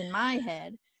plays in my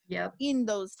head Yep. in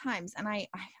those times. And I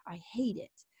hate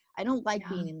it. I don't like Yeah.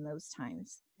 being in those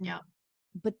times. Yep.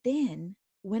 But then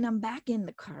when I'm back in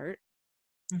the cart,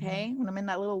 Mhm. okay, when I'm in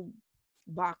that little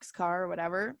box car or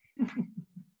whatever,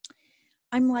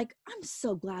 I'm like, I'm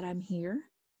so glad I'm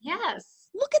here. Yes.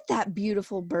 Look at that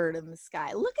beautiful bird in the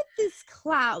sky. Look at these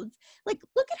clouds. Like,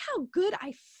 look at how good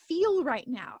I feel right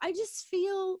now. I just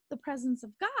feel the presence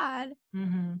of God.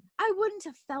 Mhm. I wouldn't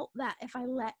have felt that if I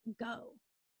let go.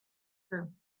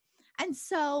 True. And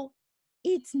so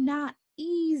it's not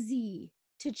easy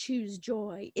to choose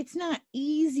joy. It's not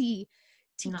easy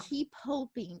to No. keep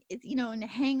hoping. It's, and to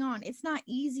hang on. It's not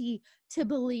easy to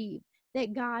believe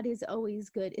that God is always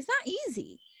good. It's not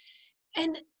easy.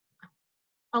 And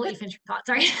I'll let you finish your thought.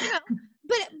 Sorry.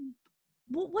 But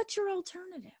what's your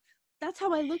alternative? That's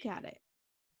how I look at it.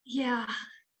 Yeah.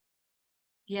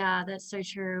 Yeah, that's so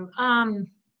true. And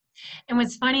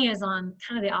what's funny is on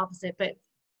kind of the opposite, but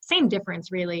same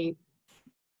difference really.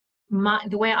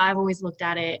 The way I've always looked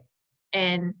at it,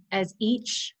 and as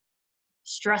each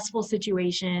stressful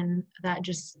situation that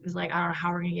just is like, I don't know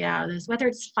how we're gonna get out of this, whether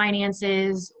it's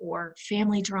finances or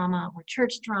family drama or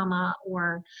church drama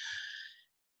or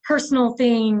personal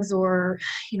things or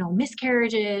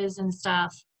miscarriages and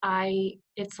stuff,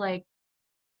 it's like,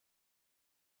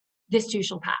 this too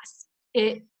shall pass.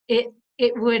 It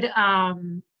would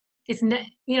it's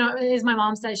as my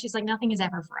mom says, she's like, nothing is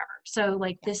ever forever. So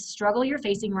like, this struggle you're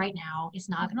facing right now is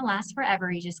not going to last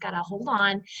forever. You just got to hold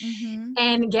on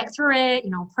and get through it,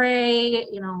 pray,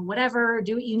 whatever,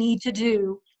 do what you need to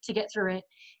do to get through it.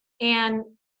 And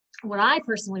what I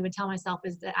personally would tell myself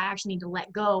is that I actually need to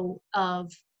let go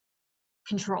of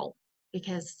control,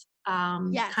 because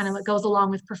Yes. kind of what goes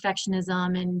along with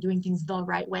perfectionism and doing things the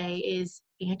right way is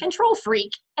being a control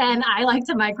freak. And I like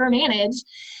to micromanage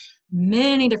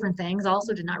many different things. I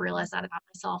also did not realize that about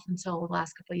myself until the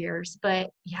last couple of years. But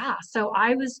yeah, so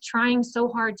I was trying so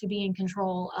hard to be in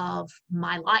control of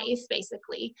my life,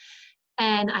 basically.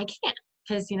 And I can't,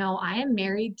 because, I am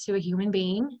married to a human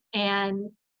being, and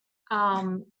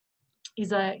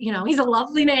he's a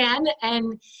lovely man.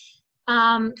 And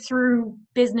through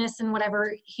business and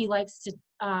whatever, he likes to,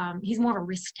 he's more of a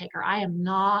risk taker. I am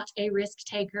not a risk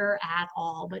taker at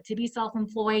all, but to be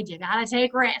self-employed, you got to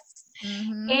take risks.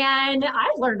 And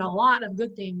I've learned a lot of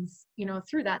good things,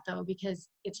 through that though, because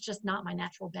it's just not my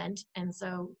natural bent. And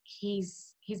so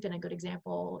he's been a good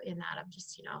example in that of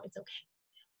just, it's okay.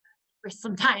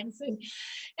 sometimes. And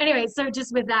anyway, so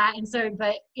just with that, and so,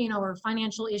 but our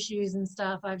financial issues and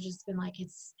stuff, I've just been like,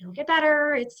 it'll get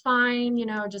better, it's fine,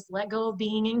 just let go of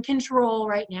being in control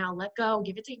right now, let go,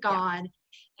 give it to God,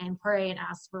 and pray and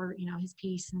ask for his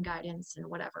peace and guidance and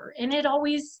whatever. And it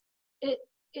always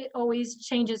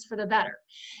changes for the better.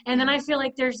 And then I feel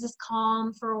like there's this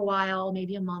calm for a while,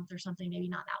 maybe a month or something, maybe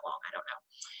not that long, I don't know.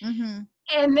 Mm-hmm.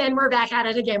 And then we're back at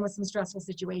it again with some stressful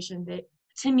situation that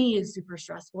to me is super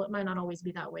stressful. It might not always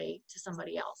be that way to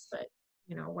somebody else, but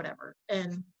whatever.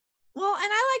 And well, and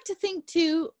I like to think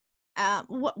too,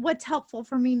 what's helpful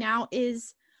for me now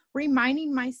is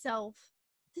reminding myself,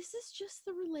 this is just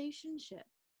the relationship.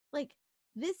 Like,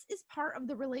 this is part of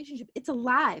the relationship. It's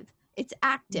alive. It's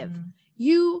active. Mm-hmm.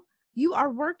 You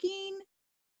are working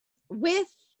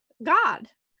with God,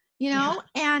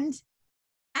 and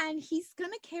he's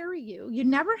going to carry you. You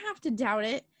never have to doubt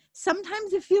it.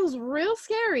 Sometimes it feels real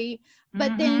scary,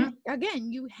 but then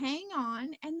again, you hang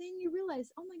on and then you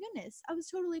realize, oh my goodness, I was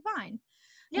totally fine.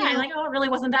 Yeah, like, oh, it really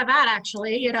wasn't that bad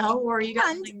actually, or you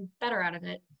got something better out of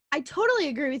it. I totally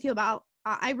agree with you about,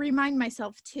 I remind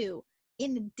myself too,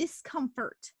 in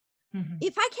discomfort. Mm-hmm.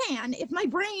 If my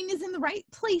brain is in the right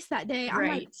place that day, I'm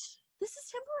like, this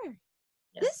is temporary.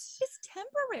 Yes. This is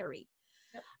temporary.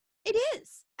 Yep. It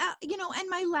is, and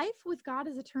my life with God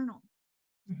is eternal.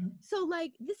 Mm-hmm. So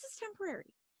like, this is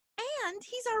temporary, and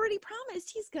he's already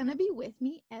promised he's going to be with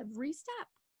me every step.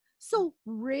 So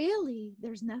really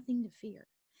there's nothing to fear.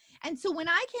 And so when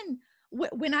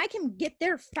I can get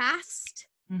there fast,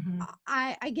 mm-hmm.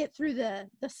 I get through the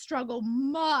struggle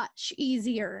much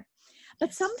easier.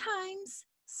 But sometimes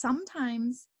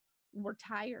we're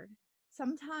tired.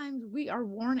 Sometimes we are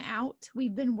worn out.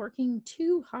 We've been working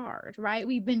too hard, right?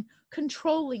 We've been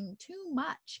controlling too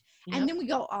much. Yep. And then we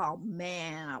go, oh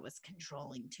man, I was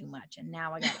controlling too much and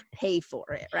now I got to pay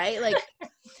for it, right? Like,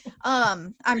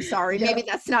 I'm sorry, maybe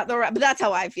that's not the right, but that's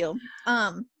how I feel.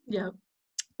 Yeah.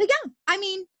 But yeah, I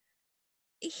mean,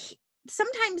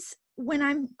 sometimes when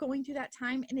I'm going through that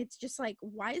time and it's just like,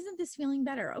 why isn't this feeling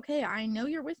better? Okay, I know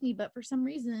you're with me, but for some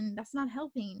reason that's not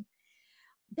helping.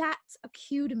 That's a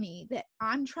cue to me that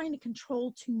I'm trying to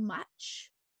control too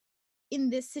much in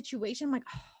this situation. I'm like,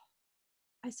 oh,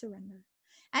 I surrender.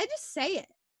 I just say it.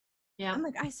 Yeah. I'm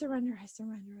like, I surrender.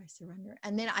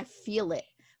 And then I feel it.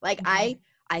 Like mm-hmm.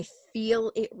 I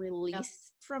feel it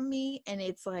release from me. And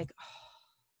it's like,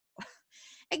 oh.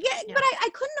 Again, but I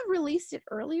couldn't have released it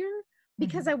earlier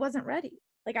because I wasn't ready.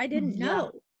 Like I didn't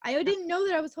know. I didn't know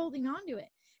that I was holding on to it.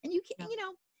 And you can, and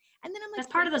then I'm like,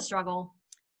 that's part of the struggle.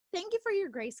 Thank you for your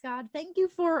grace, God. Thank you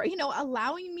for,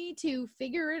 allowing me to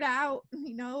figure it out,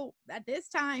 at this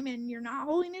time, and you're not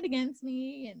holding it against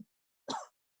me and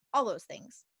all those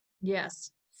things.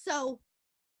 Yes. So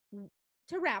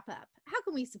to wrap up, how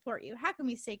can we support you? How can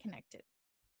we stay connected?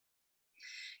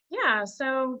 Yeah.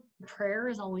 So prayer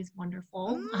is always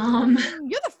wonderful.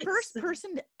 You're the first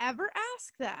person to ever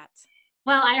ask that.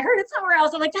 Well, I heard it somewhere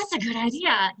else. I'm like, that's a good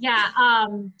idea. Yeah.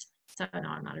 So no,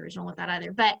 I'm not original with that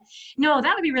either, but no,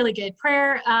 that would be really good.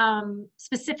 Prayer,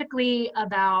 specifically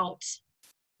about,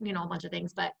 a bunch of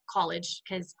things, but college,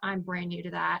 because I'm brand new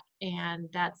to that. And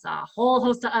that's a whole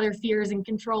host of other fears and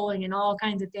controlling and all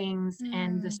kinds of things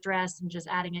and the stress and just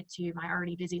adding it to my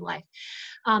already busy life.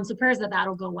 So prayers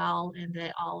that'll go well and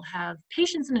that I'll have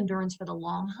patience and endurance for the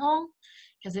long haul,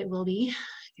 because it will be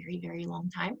a very, very long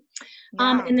time.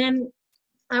 Yeah. And then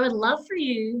I would love for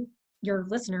you, your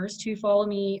listeners, to follow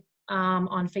me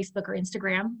on Facebook or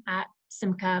Instagram at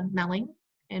Simcha Melling,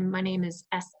 and my name is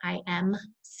Simcha, and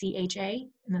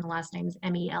then the last name is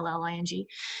Melling.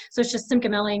 So it's just Simcha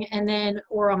Melling, and then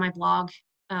or on my blog,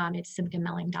 it's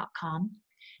simchamelling.com.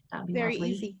 That would be very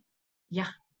lovely. Easy. Yeah,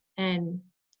 and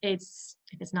if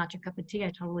it's not your cup of tea,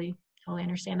 I totally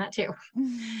understand that too.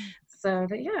 So,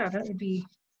 but yeah, that would be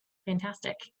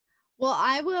fantastic. Well,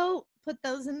 I will put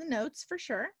those in the notes for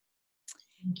sure.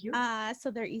 Thank you. So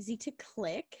they're easy to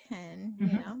click,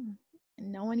 and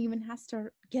no one even has to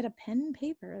get a pen and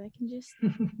paper. They can just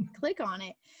click on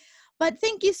it. But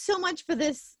thank you so much for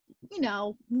this,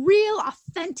 real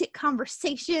authentic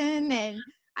conversation, and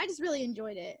I just really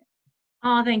enjoyed it.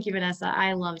 Oh, thank you, Vanessa.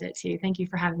 I loved it too. Thank you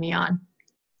for having me on.